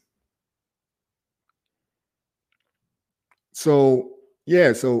Indians. So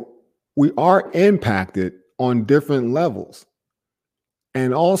we are impacted on different levels.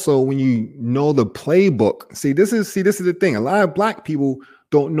 And also when you know the playbook, this is the thing. A lot of Black people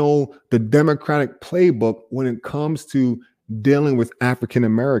don't know the Democratic playbook when it comes to dealing with African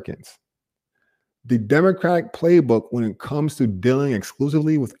Americans. The Democratic playbook when it comes to dealing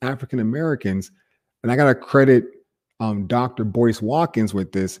exclusively with African Americans, and I got to credit Dr. Boyce Watkins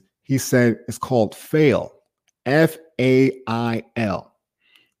with this. He said it's called FAIL, FAIL.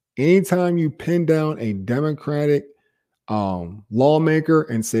 Anytime you pin down a Democratic lawmaker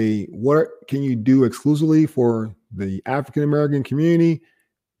and say, what can you do exclusively for the African American community?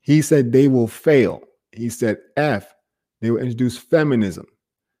 He said they will fail. He said F, they will introduce feminism.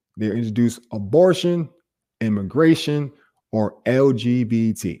 They'll introduce abortion, immigration, or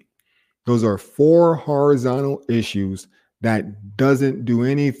LGBT. Those are 4 horizontal issues that doesn't do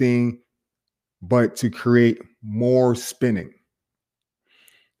anything but to create more spinning.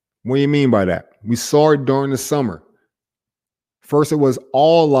 What do you mean by that? We saw it during the summer. First, it was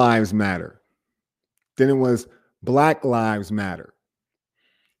all lives matter. Then it was Black Lives Matter.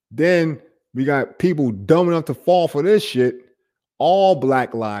 Then we got people dumb enough to fall for this shit. All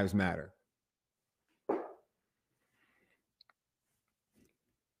Black Lives Matter.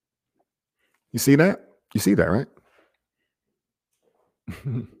 You see that? You see that, right?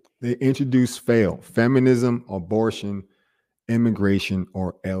 They introduced FAIL, feminism, abortion, immigration,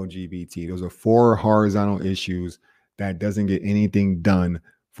 or LGBT. Those are 4 horizontal issues that doesn't get anything done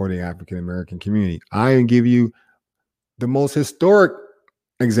for the African American community. I can give you the most historic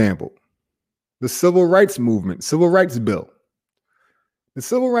example, the Civil Rights Movement, Civil Rights Bill. The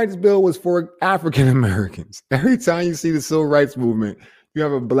Civil Rights Bill was for African Americans. Every time you see the Civil Rights Movement, you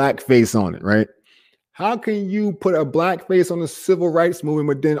have a Black face on it, right? How can you put a Black face on the Civil Rights Movement,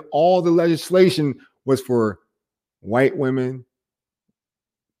 but then all the legislation was for white women,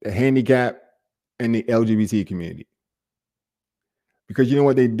 the handicapped, and the LGBT community? Because you know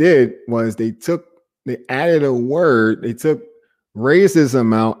what they did was they added a word, they took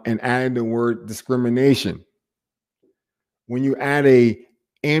racism out and added the word discrimination. When you add a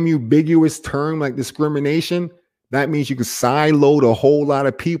ambiguous term like discrimination, that means you can sideload a whole lot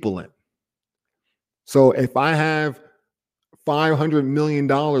of people in. So if I have $500 million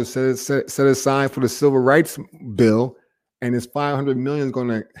set aside for the Civil Rights Bill, and this $500 million is going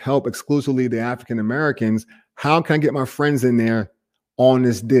to help exclusively the African Americans, how can I get my friends in there on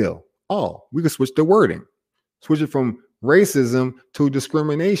this deal? Oh, we could switch the wording, switch it from racism to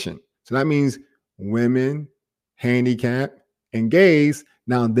discrimination. So that means women, handicapped, and gays,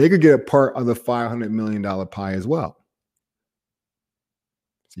 now they could get a part of the $500 million pie as well.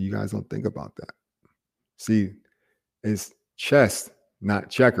 So you guys don't think about that. See, it's chess, not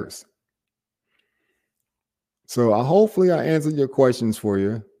checkers. So hopefully I answered your questions for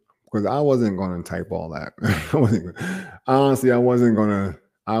you, because I wasn't going to type all that. Honestly, I wasn't going to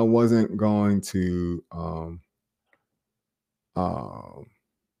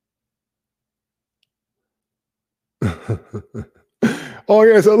oh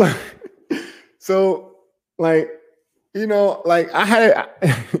yeah,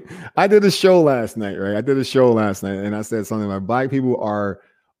 I did a show last night, right? And I said something like Black people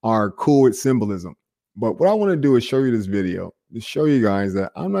are cool with symbolism. But what I want to do is show you this video to show you guys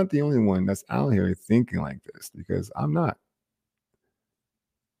that I'm not the only one that's out here thinking like this, because I'm not.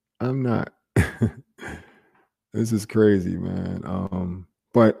 This is crazy, man.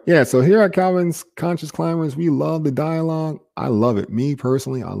 But yeah, so here at Calvin's Conscious Climbers, we love the dialogue. I love it. Me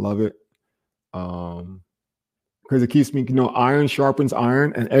personally, I love it. Because it keeps me, iron sharpens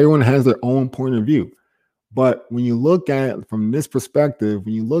iron, and everyone has their own point of view. But when you look at it from this perspective,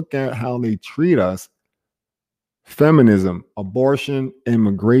 when you look at how they treat us, feminism, abortion,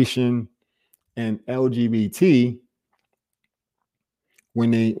 immigration, and LGBT,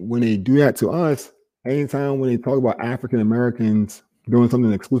 when they do that to us, anytime when they talk about African Americans doing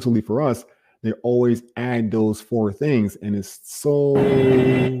something exclusively for us, they always add those 4 things, and it's so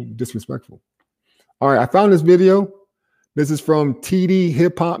disrespectful. All right, I found this video. This is from TD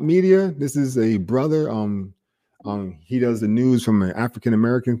Hip Hop Media. This is a brother. He does the news from an African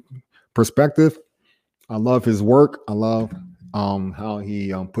American perspective. I love his work. I love how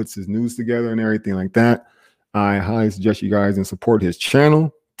he puts his news together and everything like that. I highly suggest you guys and support his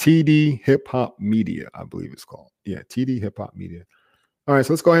channel, TD Hip Hop Media, I believe it's called. Yeah, TD Hip Hop Media. All right,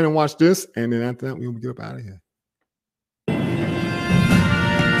 so let's go ahead and watch this, and then after that, we'll get up out of here.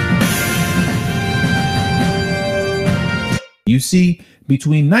 You see,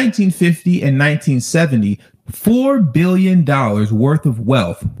 between 1950 and 1970, $4 billion worth of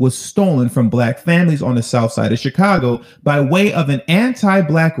wealth was stolen from Black families on the south side of Chicago by way of an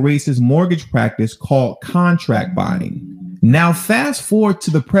anti-Black racist mortgage practice called contract buying. Now, fast forward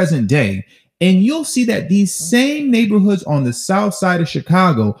to the present day, and you'll see that these same neighborhoods on the south side of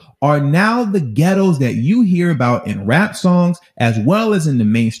Chicago are now the ghettos that you hear about in rap songs, as well as in the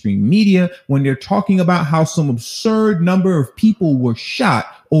mainstream media when they're talking about how some absurd number of people were shot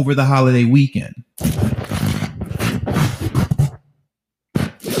over the holiday weekend.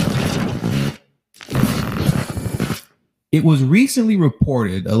 It was recently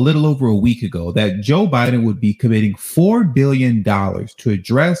reported a little over a week ago that Joe Biden would be committing $4 billion to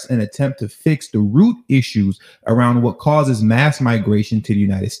address and attempt to fix the root issues around what causes mass migration to the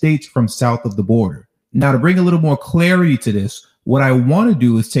United States from south of the border. Now, to bring a little more clarity to this, what I want to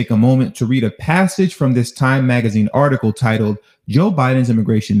do is take a moment to read a passage from this Time magazine article titled, "Joe Biden's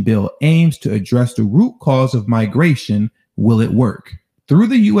Immigration Bill Aims to Address the Root Cause of Migration. Will it work?" Through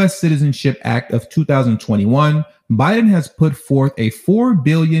the U.S. Citizenship Act of 2021, Biden has put forth a $4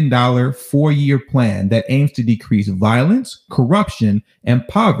 billion 4-year plan that aims to decrease violence, corruption, and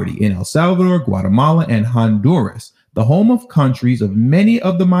poverty in El Salvador, Guatemala, and Honduras, the home of countries of many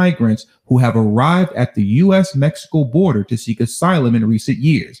of the migrants who have arrived at the U.S.-Mexico border to seek asylum in recent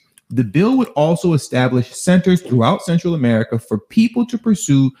years. The bill would also establish centers throughout Central America for people to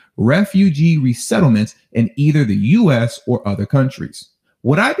pursue refugee resettlements in either the U.S. or other countries.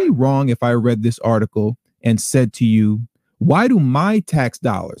 Would I be wrong if I read this article and said to you, why do my tax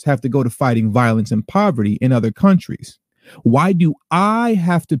dollars have to go to fighting violence and poverty in other countries? Why do I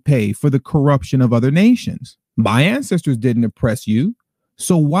have to pay for the corruption of other nations? My ancestors didn't oppress you,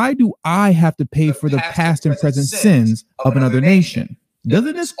 so why do I have to pay for the past and present sins of another nation?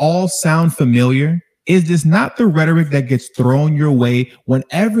 Doesn't this all sound familiar? Is this not the rhetoric that gets thrown your way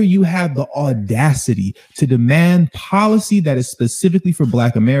whenever you have the audacity to demand policy that is specifically for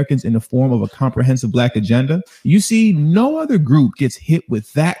Black Americans in the form of a comprehensive Black agenda? You see, no other group gets hit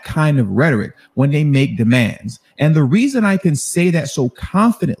with that kind of rhetoric when they make demands. And the reason I can say that so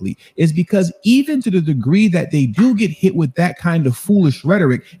confidently is because even to the degree that they do get hit with that kind of foolish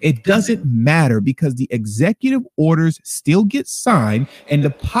rhetoric, it doesn't matter because the executive orders still get signed and the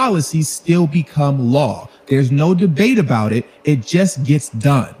policies still become law. There's no debate about it. It just gets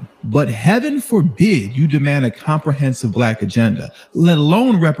done. But heaven forbid you demand a comprehensive Black agenda, let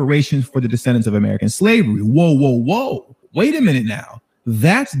alone reparations for the descendants of American slavery. Whoa, whoa, whoa. Wait a minute now.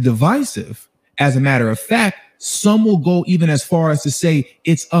 That's divisive. As a matter of fact, some will go even as far as to say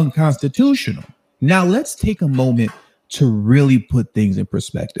it's unconstitutional. Now, let's take a moment to really put things in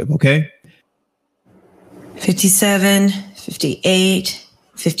perspective, okay? 57, 58,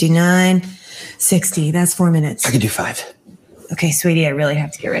 59, 60. That's 4 minutes. I could do 5. Okay, sweetie, I really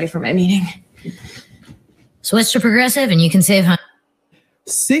have to get ready for my meeting. Switch to Progressive and you can save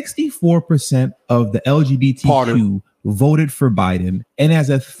 64% of the LGBTQ voted for Biden. And as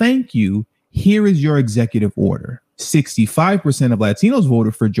a thank you, here is your executive order. 65% of Latinos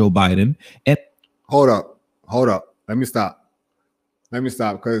voted for Joe Biden. And hold up. Let me stop.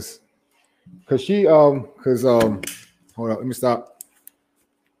 Because hold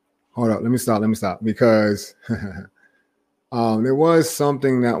up. Let me stop. Because there was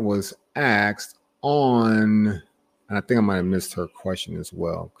something that was asked on, and I think I might have missed her question as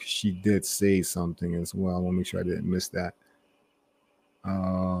well. She did say something as well. I want to make sure I didn't miss that.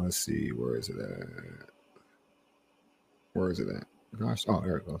 Let's see, where is it at? Gosh, oh,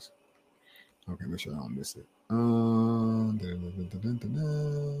 there it goes. Okay, make sure I don't miss it.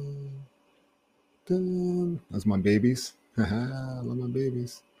 That's my babies. I love my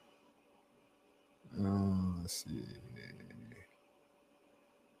babies. Let's see.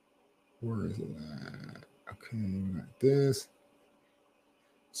 Where is it at? Okay, we got this.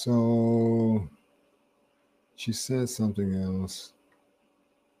 So she said something else.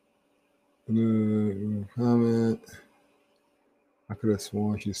 Comment. I could have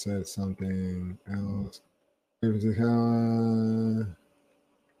sworn she said something else. Okay.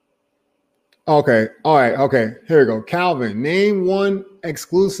 All right. Okay. Here we go. Calvin, name one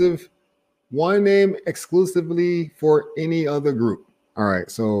name exclusively for any other group. All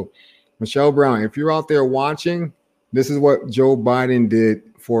right. So, Michelle Brown, if you're out there watching, this is what Joe Biden did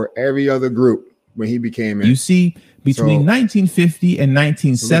for every other group when he became in. You see, between 1950 and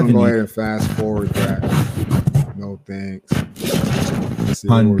 1970, go ahead and fast forward that. No thanks.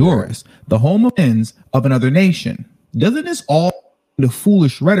 Honduras, the home of ends of another nation. Doesn't this all the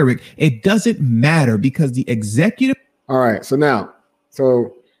foolish rhetoric? It doesn't matter because the executive. All right. So now,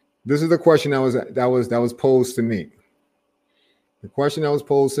 this is the question that was posed to me. The question that was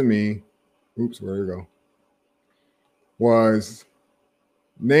posed to me. Oops, where you go? Was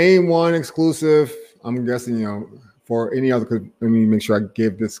name one exclusive. I'm guessing, for any other. Let me make sure I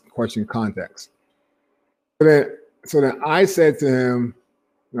give this question context. So then I said to him,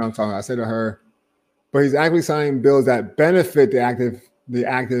 I said to her, but he's actually signing bills that benefit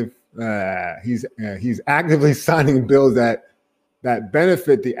he's actively signing bills that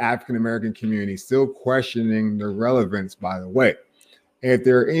benefit the African American community, still questioning their relevance, by the way. If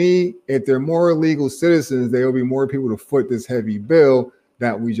they're more illegal citizens, there will be more people to foot this heavy bill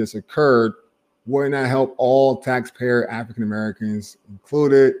that we just occurred. Wouldn't that help all taxpayer African Americans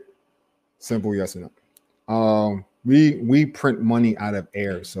included? Simple yes or no. We print money out of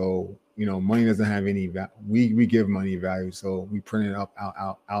air, so money doesn't have any value. We give money value, so we print it up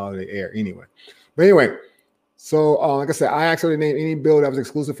out of the air anyway. But anyway, so like I said, I asked her to name any bill that was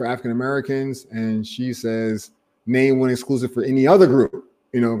exclusive for African Americans, and she says name one exclusive for any other group.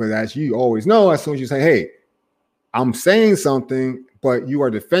 Because as you always know, as soon as you say, "Hey, I'm saying something," but you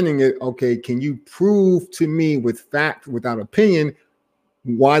are defending it, okay, can you prove to me with fact, without opinion?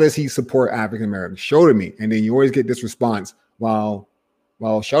 Why does he support African Americans? Show to me. And then you always get this response, well,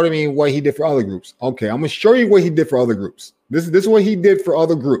 show to me what he did for other groups. Okay, I'm going to show you what he did for other groups. This is what he did for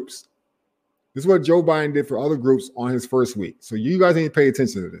other groups. This is what Joe Biden did for other groups on his first week. So you guys need to pay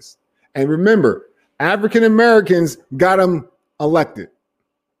attention to this. And remember, African Americans got him elected.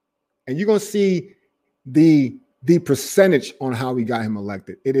 And you're going to see the percentage on how we got him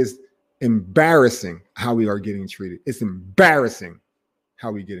elected. It is embarrassing how we are getting treated. It's embarrassing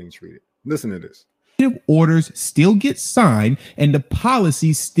how we getting treated. Listen to this. Orders still get signed and the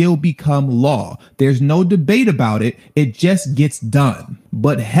policies still become law. There's no debate about it. It just gets done.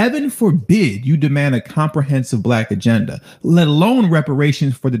 But heaven forbid you demand a comprehensive Black agenda, let alone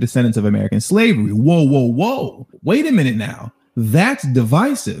reparations for the descendants of American slavery. Whoa, whoa, whoa. Wait a minute now. That's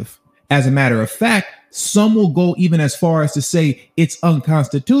divisive. As a matter of fact, some will go even as far as to say it's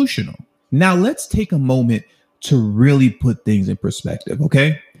unconstitutional. Now let's take a moment to really put things in perspective,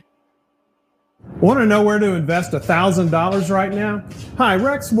 okay? Want to know where to invest $1,000 right now? Hi,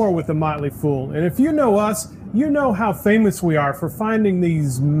 Rex Moore with The Motley Fool. And if you know us, you know how famous we are for finding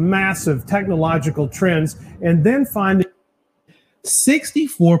these massive technological trends and then finding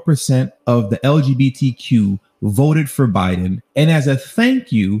 64% of the LGBTQ voted for Biden. And as a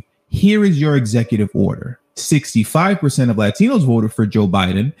thank you, here is your executive order. 65% of Latinos voted for Joe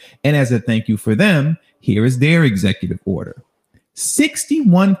Biden. And as a thank you for them, here is their executive order.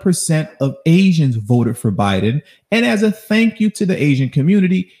 61% of Asians voted for Biden. And as a thank you to the Asian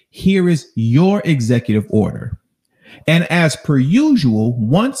community, here is your executive order. And as per usual,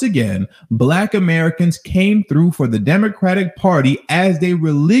 once again, Black Americans came through for the Democratic Party as they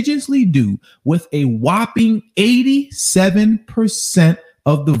religiously do with a whopping 87%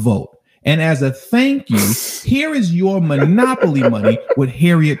 of the vote. And as a thank you, here is your Monopoly money with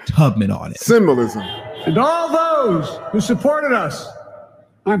Harriet Tubman on it. Symbolism. And all those who supported us,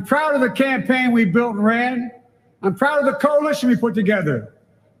 I'm proud of the campaign we built and ran. I'm proud of the coalition we put together,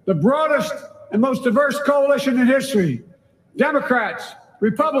 the broadest and most diverse coalition in history. Democrats,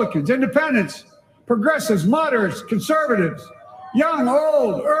 Republicans, independents, progressives, moderates, conservatives, young,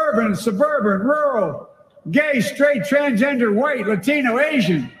 old, urban, suburban, rural, gay, straight, transgender, white, Latino,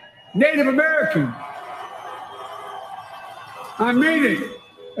 Asian, Native American. I mean it,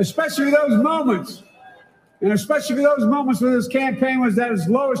 especially those moments. And especially those moments when this campaign was at its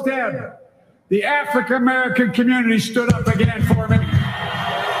lowest ebb, the African-American community stood up again for me.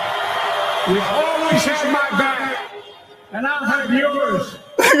 You've always had my back, and I'll have yours.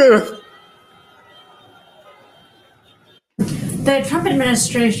 The Trump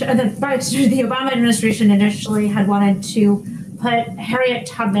administration, the Obama administration initially had wanted to put Harriet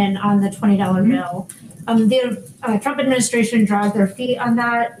Tubman on the $20 bill. The Trump administration dragged their feet on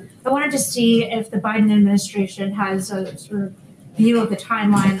that. I wanted to see if the Biden administration has a sort of view of the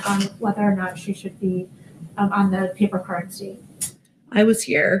timeline on whether or not she should be on the paper currency. I was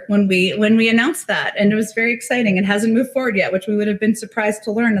here when we announced that, and it was very exciting. It hasn't moved forward yet, which we would have been surprised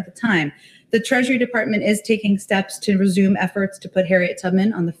to learn at the time. The Treasury Department is taking steps to resume efforts to put Harriet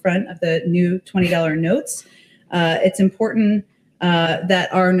Tubman on the front of the new $20 notes. It's important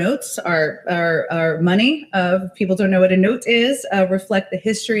that our notes, our money, people don't know what a note is, reflect the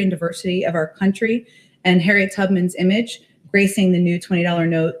history and diversity of our country. And Harriet Tubman's image gracing the new $20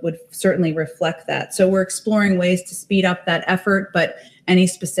 note would certainly reflect that. So we're exploring ways to speed up that effort, but any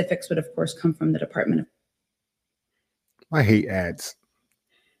specifics would, of course, come from the Department. I hate ads.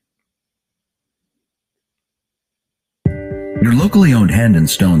 Your locally owned Hand and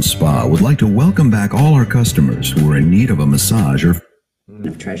Stone Spa would like to welcome back all our customers who are in need of a massage or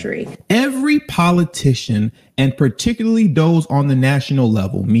of Treasury. Every politician, and particularly those on the national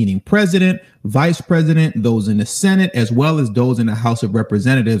level, meaning president, vice president, those in the Senate, as well as those in the House of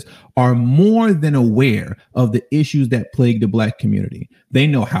Representatives, are more than aware of the issues that plague the Black community. They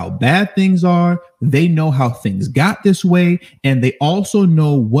know how bad things are, they know how things got this way, and they also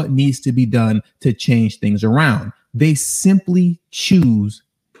know what needs to be done to change things around. They simply choose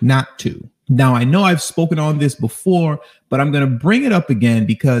not to. Now, I know I've spoken on this before, but I'm going to bring it up again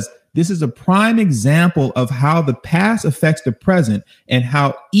because this is a prime example of how the past affects the present and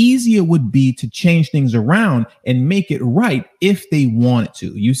how easy it would be to change things around and make it right if they wanted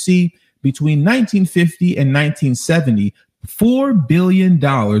to. You see, between 1950 and 1970, $4 billion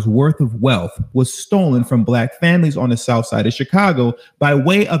worth of wealth was stolen from Black families on the south side of Chicago by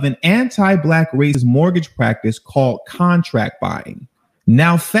way of an anti-Black racist mortgage practice called contract buying.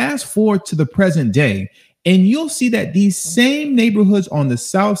 Now, fast forward to the present day, and you'll see that these same neighborhoods on the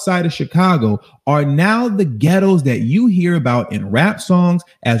south side of Chicago are now the ghettos that you hear about in rap songs,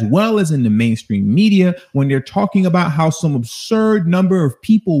 as well as in the mainstream media, when they're talking about how some absurd number of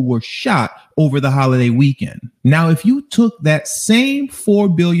people were shot over the holiday weekend. Now, if you took that same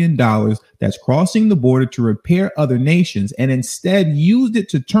 $4 billion that's crossing the border to repair other nations and instead used it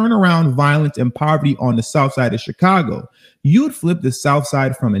to turn around violence and poverty on the south side of Chicago, you'd flip the south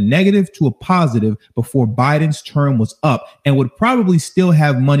side from a negative to a positive before Biden's term was up and would probably still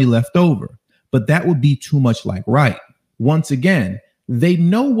have money left over. But that would be too much like right. Once again, they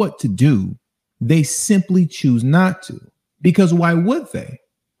know what to do. They simply choose not to. Because why would they?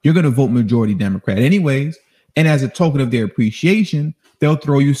 You're going to vote majority Democrat anyways. And as a token of their appreciation, they'll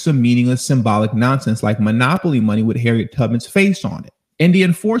throw you some meaningless symbolic nonsense like monopoly money with Harriet Tubman's face on it. And the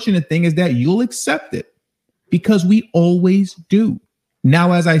unfortunate thing is that you'll accept it because we always do.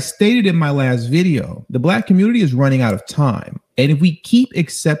 Now, as I stated in my last video, the Black community is running out of time. And if we keep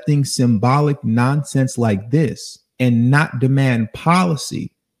accepting symbolic nonsense like this and not demand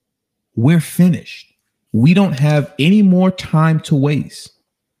policy, we're finished. We don't have any more time to waste.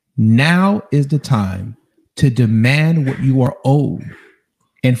 Now is the time to demand what you are owed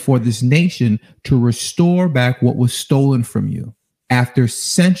and for this nation to restore back what was stolen from you after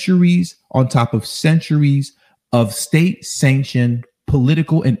centuries on top of centuries of state-sanctioned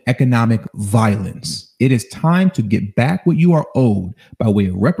political and economic violence. It is time to get back what you are owed by way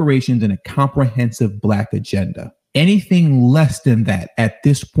of reparations and a comprehensive Black agenda. Anything less than that at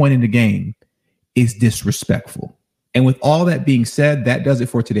this point in the game is disrespectful. And with all that being said, that does it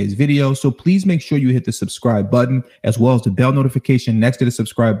for today's video. So please make sure you hit the subscribe button as well as the bell notification next to the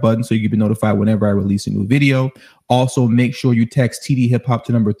subscribe button so you can be notified whenever I release a new video. Also, make sure you text TD Hip Hop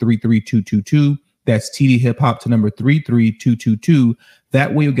to number 33222. That's TD Hip Hop to number 33222.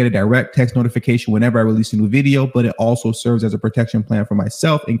 That way you'll get a direct text notification whenever I release a new video, but it also serves as a protection plan for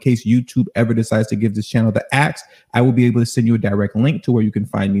myself in case YouTube ever decides to give this channel the axe. I will be able to send you a direct link to where you can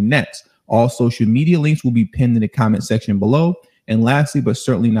find me next. All social media links will be pinned in the comment section below. And lastly, but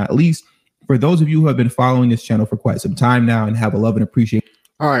certainly not least, for those of you who have been following this channel for quite some time now and have a love and appreciation.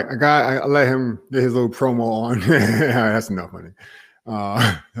 All right, I let him get his little promo on. That's enough, honey.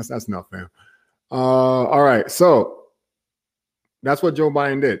 That's enough, fam. All right, so that's what Joe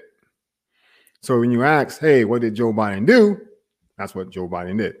Biden did. So when you ask, hey, what did Joe Biden do? That's what Joe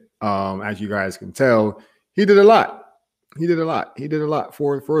Biden did. As you guys can tell, he did a lot. He did a lot. He did a lot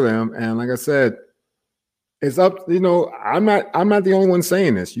for them. And like I said, it's up, you know, I'm not the only one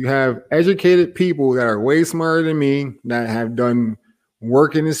saying this. You have educated people that are way smarter than me, that have done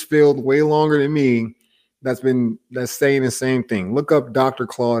work in this field way longer than me, that's saying the same thing. Look up Dr.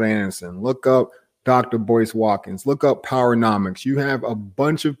 Claude Anderson. Look up Dr. Boyce Watkins. Look up Powernomics. You have a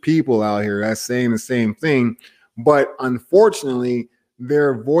bunch of people out here that's saying the same thing, but unfortunately,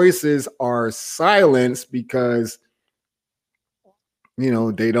 their voices are silenced because, you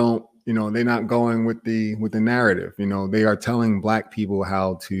know, they don't, you know, they're not going with the narrative. You know, they are telling Black people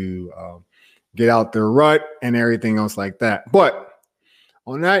how to get out their rut and everything else like that. But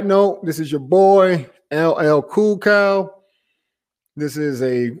On that note, this is your boy LL Cool Cow. This is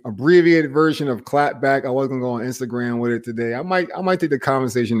a abbreviated version of Clapback. I was gonna go on Instagram with it today. I might take the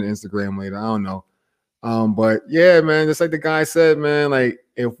conversation to Instagram later. I don't know. But yeah, man, just like the guy said, man, like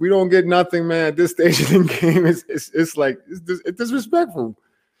if we don't get nothing, man, at this stage of the game, it's like it's disrespectful.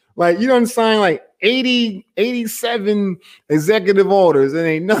 Like you don't sign like 87 executive orders and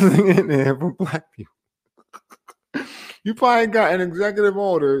ain't nothing in there for black people. You probably got an executive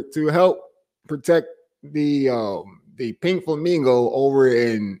order to help protect the pink flamingo over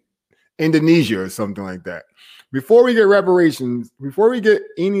in Indonesia or something like that. Before we get reparations, before we get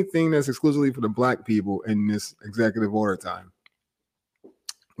anything that's exclusively for the black people in this executive order time,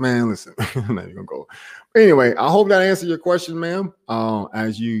 man, listen, I'm not even gonna go. Anyway, I hope that answered your question, ma'am.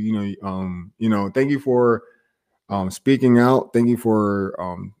 As you thank you for speaking out. Thank you for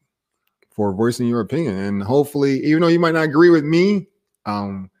voicing your opinion. And hopefully, even though you might not agree with me,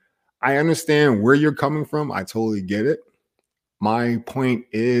 I understand where you're coming from. I totally get it. My point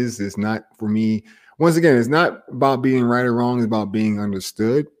is, it's not for me. Once again, it's not about being right or wrong. It's about being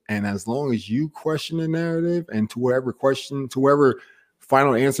understood. And as long as you question the narrative and to whatever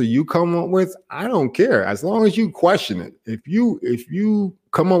final answer you come up with, I don't care. As long as you question it. If you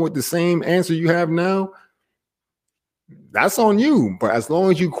come up with the same answer you have now, that's on you. But as long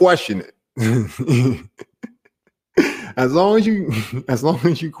as you question it, as long as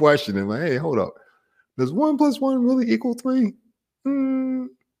you question it, like, hey, hold up, does 1 + 1 really equal 3?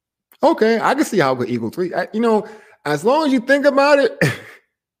 Okay, I can see how it could equal 3. As long as you think about it,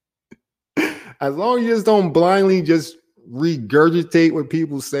 as long as you just don't blindly just regurgitate what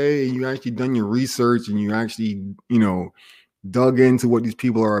people say, and you actually done your research and you actually, dug into what these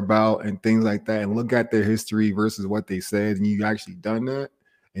people are about and things like that, and look at their history versus what they said, and you actually done that,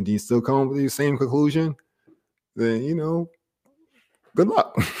 and you still come up with the same conclusion, then good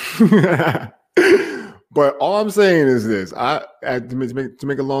luck. But all I'm saying is this: to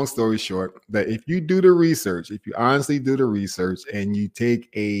make a long story short, that if you do the research, if you honestly do the research, and you take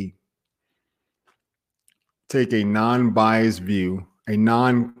a non-biased view, a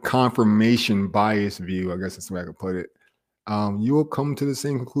non-confirmation biased view, I guess that's the way I could put it, you will come to the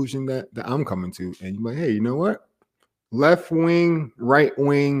same conclusion that I'm coming to. And you're like, hey, you know what? Left wing, right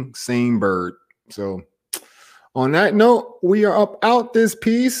wing, same bird. So on that note, we are up out this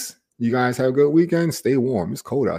piece. You guys have a good weekend. Stay warm. It's cold out.